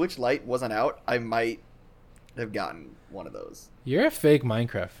 If the Switch Lite wasn't out, I might have gotten one of those. You're a fake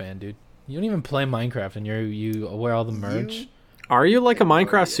Minecraft fan, dude. You don't even play Minecraft, and you wear all the merch. You- Are you like a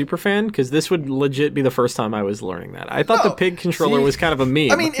Minecraft super fan? Because this would legit be the first time I was learning that. I thought the No, pig controller see? was kind of a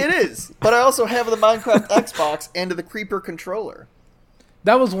meme. I mean, it is, but I also have the Minecraft Xbox and the Creeper controller.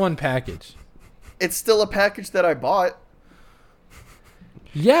 That was one package. It's still a package that I bought.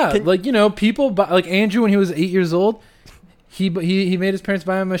 Yeah, like people buy, like Andrew when he was 8 years old, he made his parents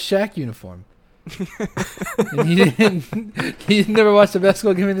buy him a Shaq uniform. And he never watched a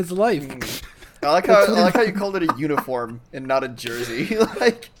basketball game in his life. I like how you called it a uniform and not a jersey.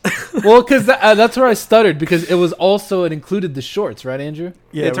 Like, Well, because that's where I stuttered because it included the shorts, right, Andrew?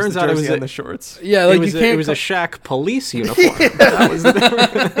 Yeah, It turns out it was on the shorts. Yeah, like it was a Shaq police uniform. That was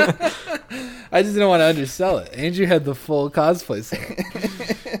I just didn't want to undersell it. Andrew had the full cosplay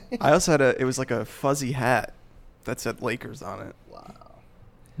set. I also had it was like a fuzzy hat that said Lakers on it.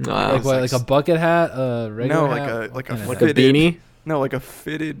 Like what? Like a bucket hat, a regular No, hat? like a a beanie. No, like a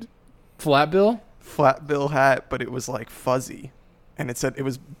fitted flat bill. flat bill hat, but it was like fuzzy, and it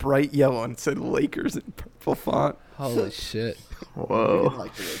was bright yellow and it said Lakers in purple font. Holy shit! I Whoa. didn't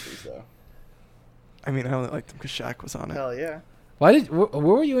like the Lakers though. I mean, I only liked them because Shaq was on it. Hell yeah. Where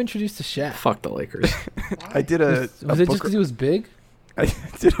were you introduced to Shaq? Fuck the Lakers. I did a Was it just because he was big? I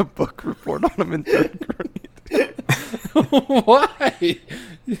did a book report on him in 3rd grade. Why?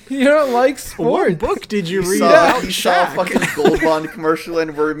 You don't like sports. What book did you You read saw, about you saw a Shaq? fucking Gold Bond commercial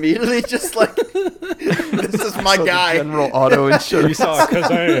and were immediately just like, this is my So the guy. General Auto Insurance. You saw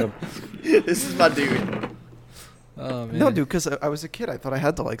Kazam. This is my dude. Oh man. No, dude, because I was a kid. I thought I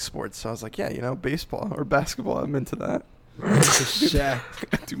had to like sports. So I was like, yeah, baseball or basketball. I'm into that. Shaq.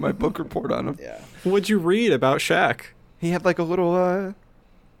 I do my book report on him. Yeah. What'd you read about Shaq? He had like a little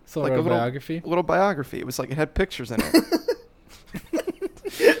So like like a little biography. little biography. It was like it had pictures in it.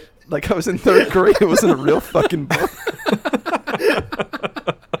 Like I was in 3rd grade. It wasn't a real fucking book.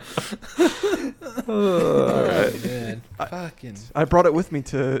 All right, man. Fucking. I brought it with me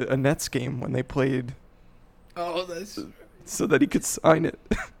to a Nets game when they played, Oh, that's. so that he could sign it.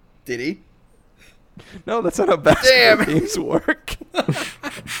 Did he? No, that's not how basketball Damn. games work.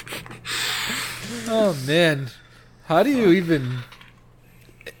 Oh man, how do you even?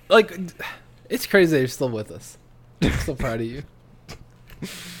 Like, it's crazy that you're still with us. I'm so proud of you.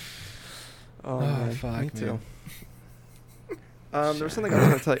 Oh, Oh, man, fuck, me man. too. There was something I was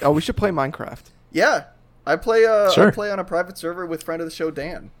going to tell you. Oh, we should play Minecraft. Yeah. I play Sure. I play on a private server with friend of the show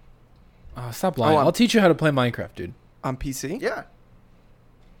Dan. Oh, stop lying. I'm- I'll teach you how to play Minecraft, dude. On PC? Yeah.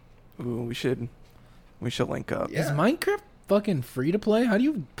 Ooh, we should link up. Yeah. Is Minecraft fucking free to play? How do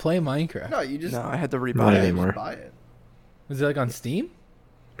you play Minecraft? No, you just No, I had to Not rebuy it. anymore. just buy it. Is it like on Steam?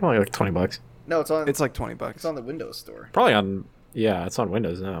 Probably like $20. No, it's on It's like $20. it's on the Windows store. Probably on. Yeah, it's on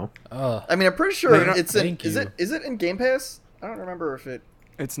Windows now. Oh, I mean, I'm pretty sure Wait, it's in, thank is you. it in Game Pass? I don't remember if it.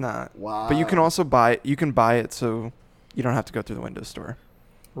 It's not. Wow. But you can also buy it. You can buy it so you don't have to go through the Windows Store.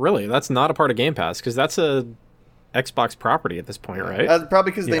 Really, that's not a part of Game Pass because that's a Xbox property at this point, right?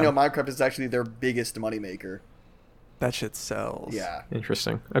 Probably because they Yeah. know Minecraft is actually their biggest moneymaker. That shit sells. Yeah.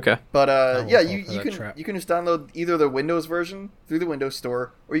 Interesting. Okay. But won't yeah, fall you, for you that can trap. you can just download either the Windows version through the Windows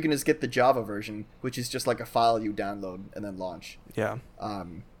Store, or you can just get the Java version, which is just like a file you download and then launch. Yeah.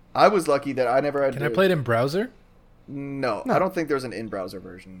 I was lucky that I never had can to. I play it in browser? No, No. I don't think there's an in-browser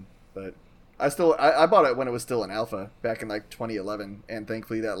version, but I bought it when it was still in alpha back in like 2011, and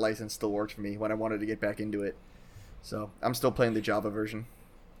thankfully that license still worked for me when I wanted to get back into it. So I'm still playing the Java version.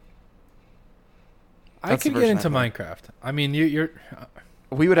 I That's the could get version into I play. Minecraft. I mean, you're.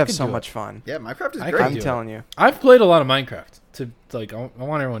 We would have could so do it. much fun. Yeah, Minecraft is I great. could I'm do it. telling you. I've played a lot of Minecraft. I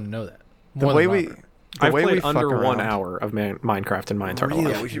want everyone to know that. The More way than we Robert. the I've way we played fuck under 1 around. hour of Minecraft in my entire Really?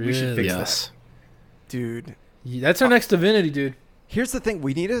 life. Yeah, we should Really? fix Yes. that. Dude. Yeah, that's our next divinity, dude. Here's the thing,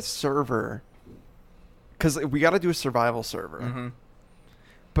 we need a server. Cuz we got to do a survival server. Mm-hmm.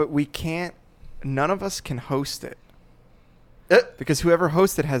 But we can't none of us can host it. Eh. Because whoever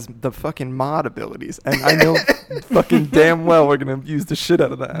hosts it has the fucking mod abilities, and I know fucking damn well we're gonna use the shit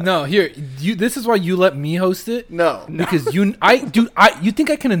out of that. No, here, this is why you let me host it. No, Because you think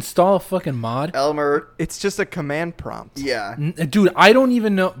I can install a fucking mod? Elmer. It's just a command prompt. Yeah, Dude, I don't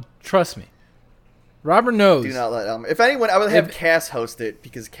even know. Trust me. Robert knows. do not let Elmer. If anyone, I would have If- Cass host it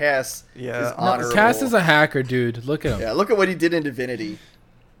because Cass Yeah. is No, honorable. Cass is a hacker, dude. Look at him. Yeah, look at what he did in Divinity.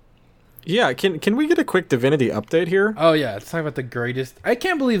 Yeah, can we get a quick Divinity update here? Oh yeah, let's talk about the greatest. I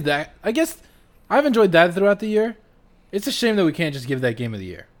can't believe that. I guess I've enjoyed that throughout the year. It's a shame that we can't just give that game of the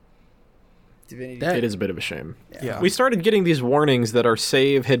year. Divinity. That- It is a bit of a shame. Yeah. We started getting these warnings that our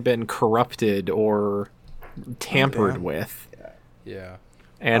save had been corrupted or tampered damn. with. Yeah.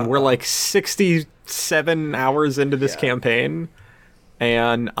 And we're like 67 hours into this Yeah. campaign,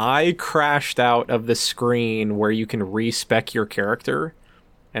 and I crashed out of the screen where you can respec your character.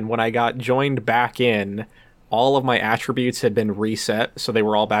 And when I got joined back in, all of my attributes had been reset, so they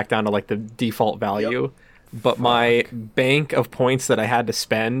were all back down to like the default value. But my bank of points that I had to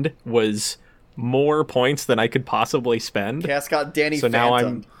spend was more points than I could possibly spend. Cass got Danny So now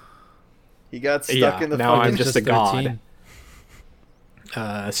Phantom. He got stuck Yeah, in the now fucking... I'm just a god.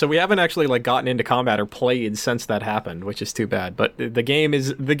 So we haven't actually like gotten into combat or played since that happened, which is too bad. But the game is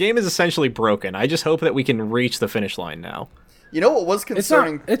essentially broken. I just hope that we can reach the finish line now. You know what was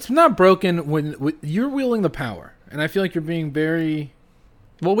concerning? It's not broken when you're wielding the power, and I feel like you're being very.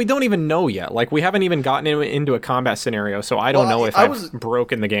 Well, we don't even know yet. Like, we haven't even gotten into a combat scenario, so I don't know if I've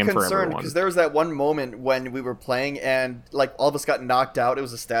broken the game for everyone. Because there was that one moment when we were playing and, like, all of us got knocked out. It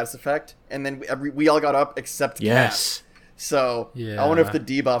was a status effect. And then we all got up except Cass. Yes. So, Yeah. I wonder if the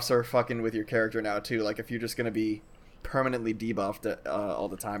debuffs are fucking with your character now, too. Like, if you're just going to be permanently debuffed all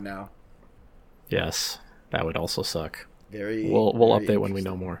the time now. Yes. That would also suck. We'll Very update when we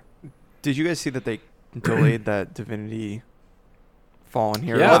know more. Did you guys see that they delayed that Divinity Fallen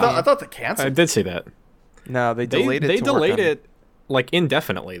Hero? Yeah. I thought they canceled. I did see that. No, they delayed it. They to delayed work on, it, like,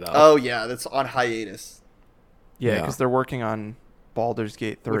 indefinitely, though. Oh, yeah. That's on hiatus. Yeah, Yeah. because they're working on Baldur's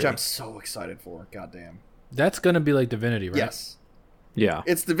Gate 3. Which I'm so excited for. Goddamn. That's gonna be like Divinity, right? Yes. Yeah.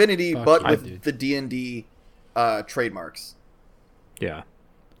 It's Divinity, Fuck but yeah, with dude. the D&D trademarks. Yeah.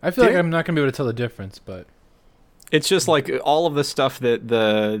 I feel like Did- I'm not gonna be able to tell the difference, but It's just like all of the stuff that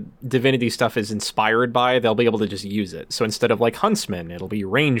the Divinity stuff is inspired by, they'll be able to just use it. So instead of like Huntsman, it'll be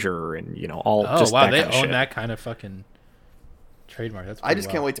Ranger and, you know, all oh just wow, that they kind of own shit. that kind of fucking trademark. That's I just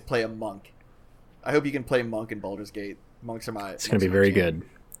can't wait to play a monk. I hope you can play monk in Baldur's Gate. Monks are my. It's going to be very good.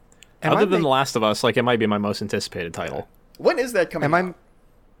 Am Other I than make- The Last of Us, like, it might be my most anticipated title. When is that coming Am I?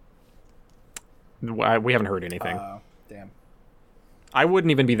 out? We haven't heard anything. Damn. I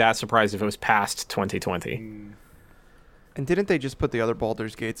wouldn't even be that surprised if it was past 2020. And didn't they just put the other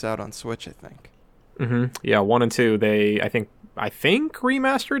Baldur's Gates out on Switch? I think. Yeah, 1 and 2, they I think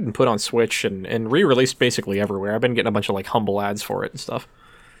remastered and put on Switch and re-released basically everywhere. I've been getting a bunch of like humble ads for it and stuff.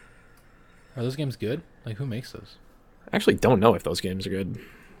 Are those games good? Like, who makes those? I actually don't know if those games are good.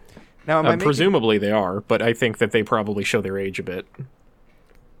 Now, am I making, Presumably they are, but I think that they probably show their age a bit.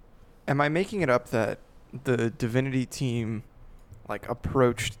 am I making it up that the Divinity team like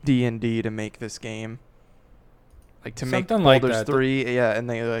approached D&D to make this game? Like to make Something like Baldur's that. 3, yeah, and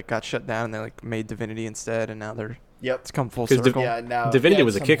they like got shut down and they like made Divinity instead, and now they're Yep. it's come full 'Cause circle. Yeah. Now. Divinity Yeah,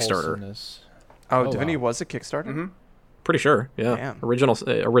 was a some Kickstarter. wholesomeness. Oh, Oh, Divinity wow. was a Kickstarter. Mm-hmm. Pretty sure, yeah. Damn.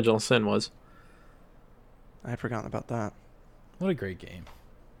 Original Sin was. I had forgotten about that. What a great game.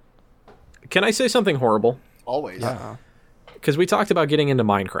 Can I say something horrible? Always. Uh-oh. Because we talked about getting into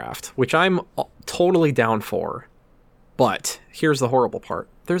Minecraft, which I'm totally down for. But here's the horrible part.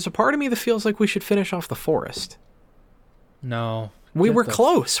 There's a part of me that feels like we should finish off the forest. No, We Get were the-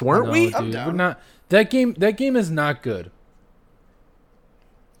 close, weren't no, we? Dude, I'm we're down. not. That game is not good.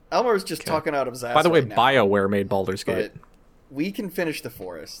 Elmer's just talking out of his ass. By the way, right now, BioWare made Baldur's Gate. but we can finish the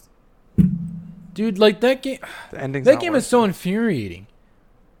forest. Dude, like that game. The ending's That not game worth is so infuriating.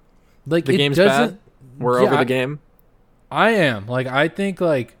 Like The it game's doesn't. bad. We're Yeah, over the game. I am like I think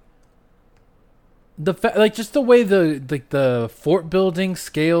like like just the way the fort building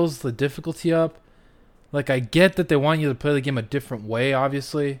scales the difficulty up. Like I get that they want you to play the game a different way,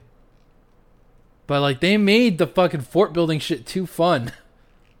 obviously. But like they made the fucking fort building shit too fun.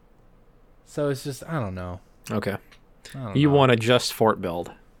 So it's just I don't know. Okay. I don't You know. want to just fort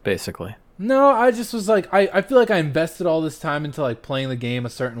build, basically. No, I just was like I feel like I invested all this time into like playing the game a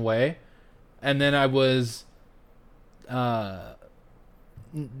certain way, and then I was not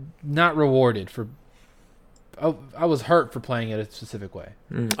rewarded for I was hurt for playing it a specific way.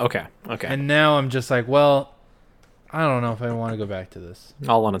 Okay. And now I'm just like, well, I don't know if I want to go back to this.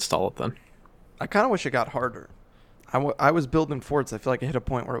 I'll uninstall it then. I kind of wish it got harder. I was building forts. I feel like I hit a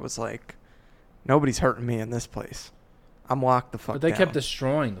point where it was like, nobody's hurting me in this place. I'm locked the fuck But they down. kept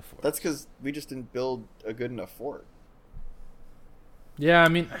destroying the fort. That's because we just didn't build a good enough fort. Yeah, I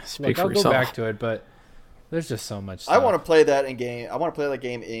mean, Speak look, for I'll go yourself. back to it, but there's just so much stuff. I want to play that in game. I want to play that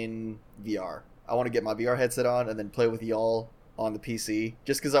game in VR. I want to get my VR headset on and then play with y'all on the PC,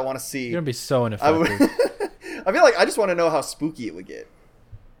 just because I want to see. You're gonna be so I, would, ineffective. I feel like I just want to know how spooky it would get.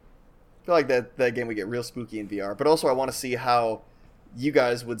 I feel like that game would get real spooky in VR, but also I want to see how you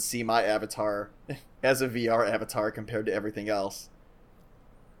guys would see my avatar as a VR avatar compared to everything else.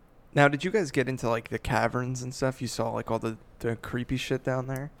 Now, did you guys get into like the caverns and stuff? You saw like all the creepy shit down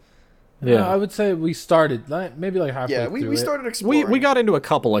there. Yeah. I would say we started maybe like halfway Yeah, through we it. started exploring. we got into a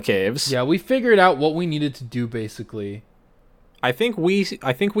couple of caves. Yeah, we figured out what we needed to do basically. I think we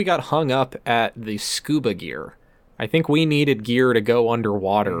got hung up at the scuba gear. I think we needed gear to go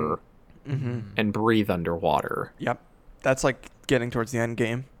underwater and breathe underwater. Yep, that's like getting towards the end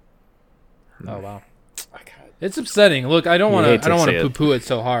game. Oh wow. I got It's upsetting. Look, I don't You want hate to. I don't to want see to it. poo-poo it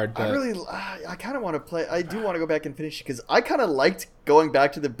so hard, but I kind of want to play. I do want to go back and finish because I kind of liked going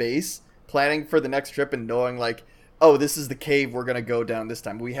back to the base, planning for the next trip, and knowing like, oh, this is the cave we're gonna go down this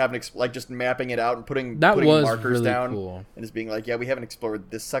time. We haven't like just mapping it out and putting was markers really down cool. and just being like, yeah, we haven't explored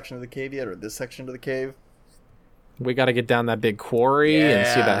this section of the cave yet or this section of the cave. We got to get down that big quarry and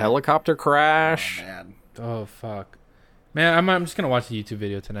see Yeah. that helicopter Oh crash. man, Oh fuck, man! I'm just gonna watch a YouTube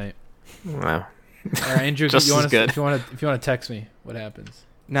video tonight. Wow. All right, Andrew, Just you as want good. if you want to text me what happens?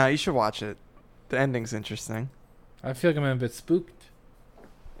 Now you should watch it. The ending's interesting. I feel like I'm a bit spooked.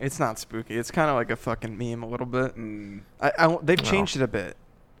 It's not spooky. It's kind of like a fucking meme a little bit. Mm. They've changed it a bit,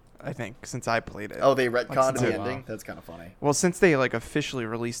 I think, since I played it. Oh, they retconned since the I- ending. wow. That's kind of funny. Well, since they like officially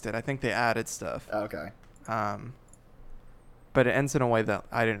released it, I think they added stuff. Okay. But it ends in a way that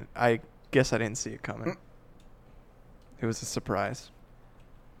I guess I didn't see it coming. It was a surprise.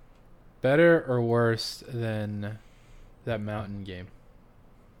 Better or worse than that mountain game?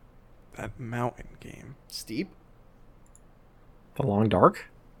 That mountain game. Steep. The Long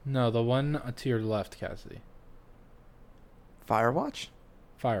Dark? No, the one to your left, Cassidy. Firewatch?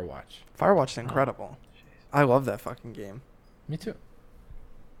 Firewatch. Firewatch's incredible. I love that fucking game. Me too.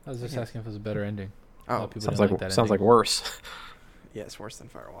 I was just Yeah. asking if it was a better ending. A lot Oh, of people Sounds didn't like that sounds like ending. worse. yeah, it's worse than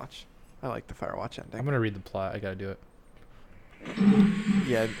Firewatch. I like the Firewatch ending. I'm gonna read the plot. I gotta do it.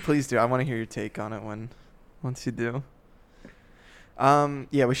 Yeah, please do. I want to hear your take on it once you do.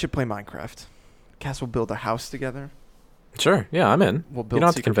 Yeah, we should play Minecraft. Cass will build a house together. Sure. Yeah, I'm in. We'll You build don't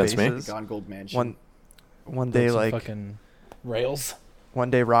have to secret convince me. bases. Gone Gold Mansion. One Build day, some like fucking rails.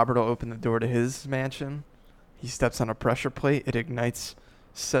 one day, Robert will open the door to his mansion. He steps on a pressure plate. It ignites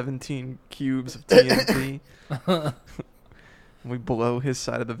 17 cubes of TNT. We blow his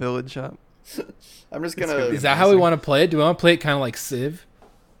side of the village up. I'm just It's gonna. gonna be Is that how we amazing. want to play it? Do we want to play it kind of like Civ,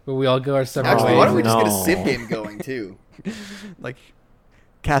 where we all go our separate Actually, ways? why don't we just get a No. Civ game going too? Like,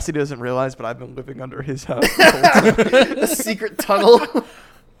 Cassie doesn't realize, but I've been living under his house. The whole time. A secret tunnel.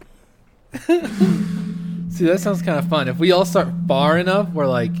 See, that sounds kind of fun. If we all start far enough, where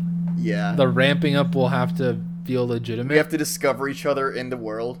like Yeah. the ramping up will have to feel legitimate. We have to discover each other in the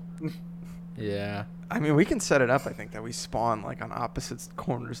world. Yeah. I mean, we can set it up. I think that we spawn like on opposite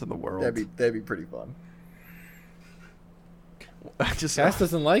corners of the world. That'd be pretty fun. Just Cass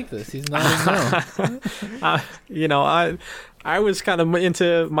doesn't like this. He's not in no. You know, I was kind of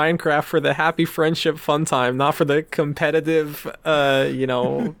into Minecraft for the happy friendship fun time, not for the competitive, fucking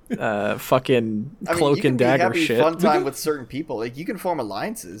I mean, cloak you can and be dagger happy shit. fun time with certain people. Like you can form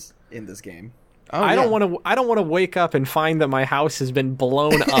alliances in this game. Oh, I yeah. don't want to wake up and find that my house has been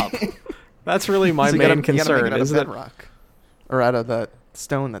blown up. That's really my So you main gotta make concern, it out of isn't it? bedrock, or out of that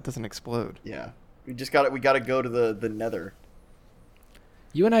stone that doesn't explode. Yeah. We got to go to the Nether.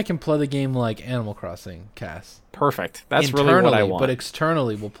 You and I can play the game like Animal Crossing, Cass. Perfect. That's really what I Internally, want. But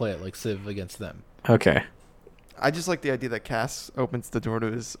externally, we'll play it like Civ against them. Okay. I just like the idea that Cass opens the door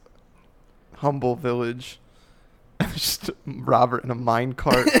to his humble village. Just Robert in a mine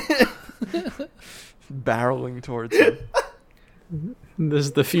cart, barreling towards him. This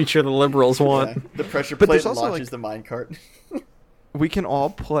is the future the liberals want. Yeah. The pressure But plate there's also, launches the minecart. We can all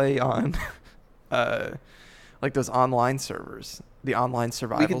play on, like those online servers, the online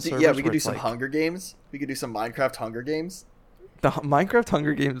survival servers. We could where do it's some like Hunger Games. We could do some Minecraft Hunger Games. the Minecraft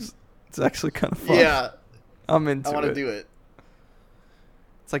Hunger Games. It's actually kind of fun. Yeah, I'm into I want it. to do it.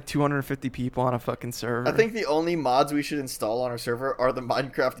 It's like 250 people on a fucking server. I think the only mods we should install on our server are the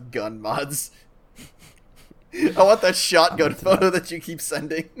Minecraft gun mods. I want that shotgun photo that you keep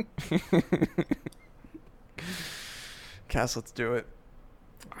sending. Cass, let's do it.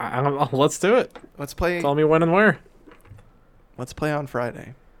 Let's do it. Let's play. Tell me when and where. Let's play on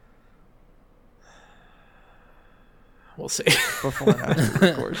Friday We'll see. before and after we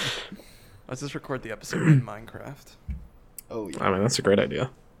record. Let's just record the episode in Minecraft. Oh yeah, I mean, that's a great idea.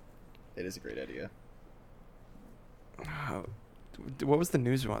 it is a great idea. What was the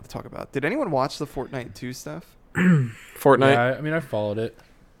news we wanted to talk about? Did anyone watch the Fortnite 2 stuff? Fortnite. Yeah, I mean, I followed it.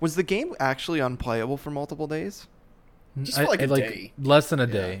 Was the game actually unplayable for multiple days? Just for, like, a day. Less than a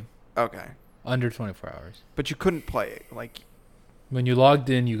Yeah. day. Okay. Under 24 hours. But you couldn't play it. Like, When you logged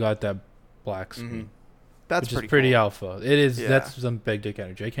in, you got that black screen. that's which is pretty cool. alpha. It is. Yeah. That's some big dick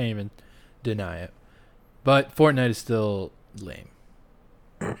energy. I can't even deny it. But Fortnite is still lame.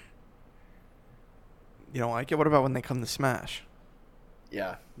 You don't like it? What about when they come to Smash?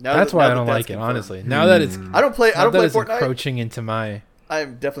 Yeah, That's why I don't like it, confirmed. honestly. Now that it's I don't play. I now don't that play it's Fortnite. encroaching into my.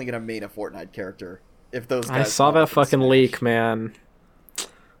 I'm definitely gonna main a Fortnite character if those. I Guys saw pop that up in fucking Smash. leak, man.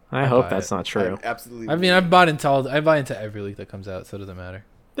 I I'll hope buy that's it. not true. I absolutely. I mean, I buy into every leak that comes out, so it doesn't matter.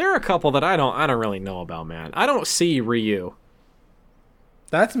 There are a couple that I don't really know about, man. I don't see Ryu.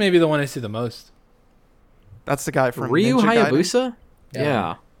 That's maybe the one I see the most. That's the guy from Ryu Ninja Gaiden? Hayabusa? Yeah.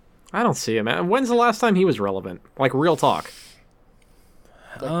 Yeah. I don't see him, man. When's the last time he was relevant? Like, real talk.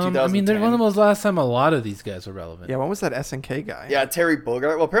 Like I mean, when 2010. was the last time a lot of these guys were relevant? Yeah, when was that SNK guy? Yeah, Terry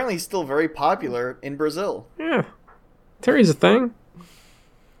Bogard. Well, apparently he's still very popular in Brazil. Yeah. Terry's a thing.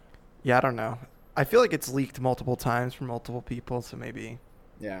 Yeah, I don't know. I feel like it's leaked multiple times from multiple people, so maybe.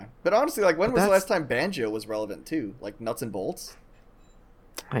 Yeah, but honestly, like, when But was the that's- last time Banjo was relevant too? Like Nuts and Bolts.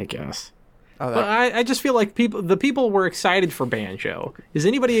 I guess. Oh, But I just feel like the people were excited for Banjo. Is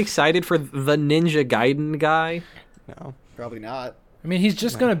anybody excited for the Ninja Gaiden guy? no. Probably not. I mean, he's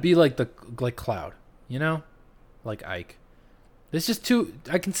just gonna be like Cloud, you know, like Ike. It's just too.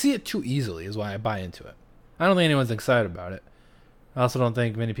 I can see it too easily. Is why I buy into it. I don't think anyone's excited about it. I also don't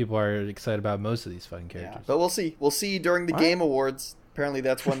think many people are excited about most of these fucking Yeah, characters. but we'll see. We'll see during the What? Game Awards. Apparently,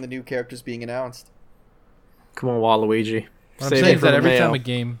 that's when the new character's being announced. Come on, Waluigi. What I'm Save saying it is for that the every time mail. a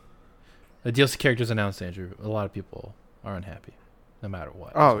game, a DLC character is announced, Andrew, a lot of people are unhappy, no matter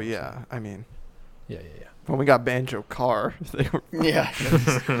what. Oh, yeah. I mean, yeah. when we got Banjo Car, they were. Yeah.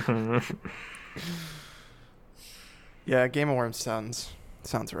 Yeah, Game of Worms sounds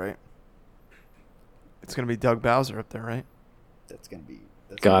right. It's going to be Doug Bowser up there, right? That's gonna be.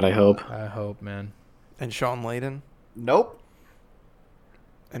 God, I hope. I hope, man. And Sean Layden Nope.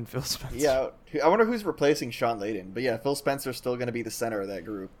 and Phil Spencer. Yeah, I wonder who's replacing Sean Layden. But yeah, Phil Spencer's still gonna be the center of that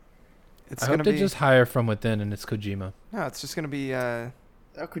group. It's I going hope to they be. just hire from within, and it's Kojima. No, it's just going to be Oh,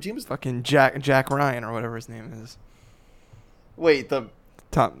 Kojima's. fucking Jack Ryan or whatever his name is. Wait, the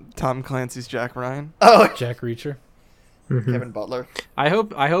Tom Clancy's Jack Ryan. Jack Reacher. Kevin Butler. I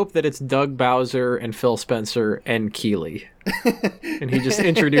hope that it's Doug Bowser and Phil Spencer and Keeley, and he just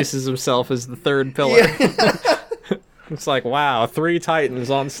introduces himself as the third pillar. Yeah. It's like, wow, 3 titans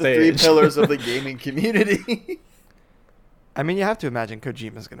on The three stage. pillars of the gaming community. I mean, you have to imagine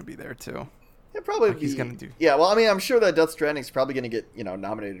Kojima's going to be there too. Yeah, probably. Like he's gonna do. Yeah, well, I mean, I'm sure that Death Stranding's probably gonna get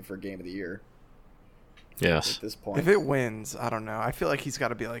nominated for Game of the Year Yes. at this point. If it wins, I don't know. I feel like he's got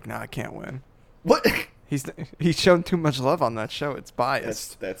to be like, nah, I can't win. What? He's shown too much love on that show. It's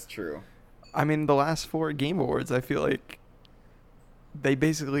biased. That's true. I mean, the last 4 Game Awards, I feel like they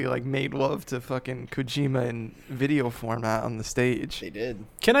basically like made love to fucking Kojima in video format on the stage. They did.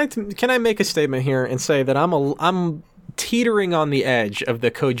 Can I make a statement here and say that I'm teetering on the edge of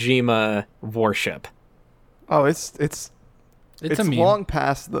the Kojima worship, Oh, it's It's a meme. long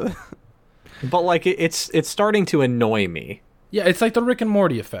past the. but like it's starting to annoy me. Yeah, it's like the Rick and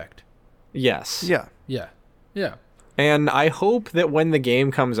Morty effect. Yes. Yeah. Yeah. And I hope that when the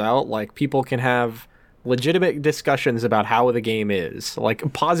game comes out, like, people can have legitimate discussions about how the game is,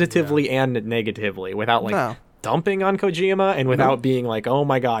 like, positively and negatively, without like No. dumping on Kojima and without being like, oh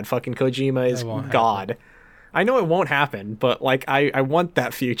my god, fucking Kojima is That won't god. I know it won't happen, but like I want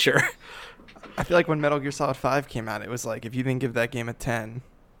that future. I feel like when Metal Gear Solid 5 came out, it was like if you didn't give that game a 10,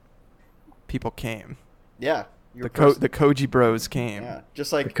 people came. Yeah. The Koji Bros came. Yeah,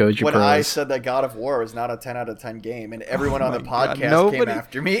 just like Koji when I Bros. said that God of War was not a 10 out of 10 game, and everyone on Oh the my God. podcast came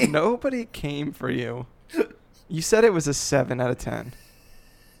after me. Nobody came for you. You said it was a 7 out of 10.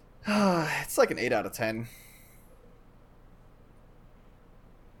 It's like an 8 out of 10.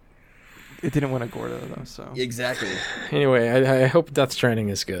 It didn't win a Gordo though, so. Exactly. Anyway, I hope Death Stranding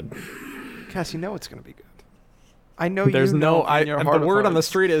is good. Cass, you know it's gonna be good. I know There's you no know in your the heart of word on the hearts.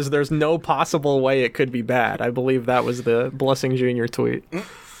 street is there's no possible way it could be bad. I believe that was the Blessing Jr. tweet,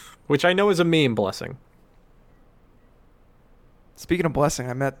 which I know is a meme. Blessing. Speaking of blessing,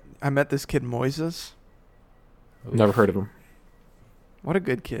 I met this kid Moises. Never heard of him. What a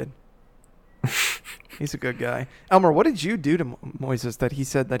good kid. He's a good guy. Elmer, what did you do to Moises that he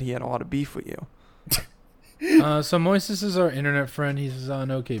said that he had a lot of beef with you? So Moises is our internet friend. He's on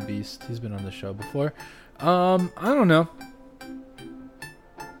OK Beast. He's been on the show before. I don't know.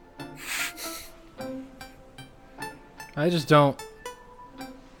 I just don't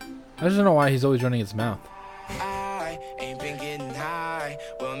know why he's always running his mouth.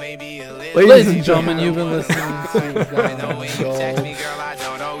 Ladies and gentlemen, you've been listening to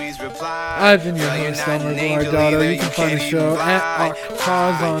I've been your host, Elmer Guardado. You can find the show at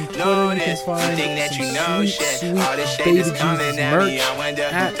Octaz on Twitter. You can find some sweet Baby Jesus merch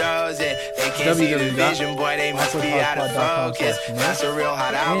at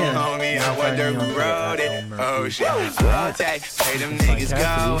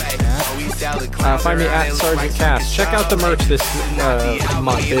Find me at Sergeant Cass. Check out the merch this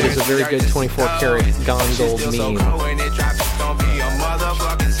month. It is a very good 24 karat gone gold meme.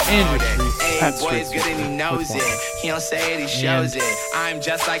 And hold Rich it. Street. Hey, That's boy, it's Street good and he knows with it. He don't say it, he shows And it. I'm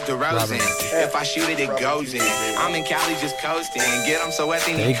just like DeRozan. If I shoot it, it goes in. I'm in Cali just coasting. Get them so wet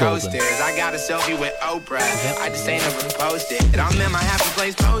they Stay need golden. coasters. I got a selfie with Oprah. I just ain't never posted. I'm in my happy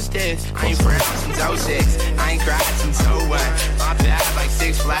place posted. I ain't frowned since 06. I ain't cried since 01. My bad like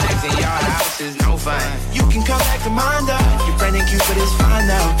Six Flags and your house is no fun. You can come back to mine though. Your friend and Cupid is fine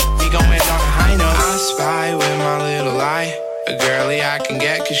though. We gon' end on a high note. I spy with my little eye. A girly I can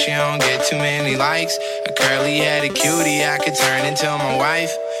get cause she don't get too many likes. A curly-headed cutie I could turn into my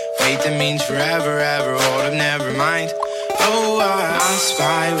wife. Wait, that means forever, ever, hold up, never mind. Oh, I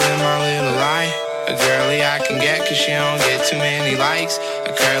spy with my little eye. A girly I can get cause she don't get too many likes.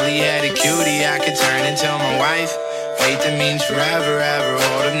 A curly-headed cutie I could turn into my wife. Wait, that means forever, ever,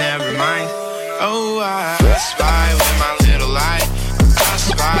 hold up, never mind. Oh, I spy with my little eye. I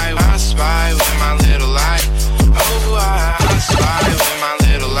spy with my little eye. Oh, I spy with my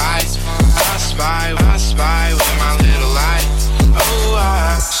little eye. I spy with my little eye.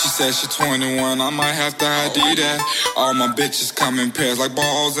 Oh, She said she 21, I might have to ID that. All my bitches come in pairs like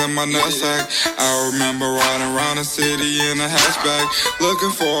balls in my nutsack. I remember riding around the city in a hatchback,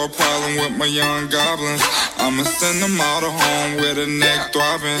 looking for a problem with my young goblins. I'ma send them all to home with a neck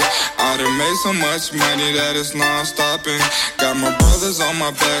throbbing. I done made so much money that it's non-stopping. Got my brothers on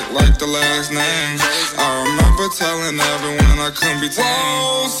my back like the last name. I remember telling everyone I couldn't be tamed.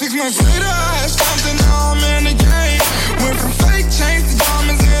 Whoa, 6 months later I had something, now I'm in the game. Went from fake chains to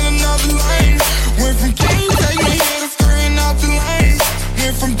diamonds in another lane. Went from king, take me here to free, not the lane.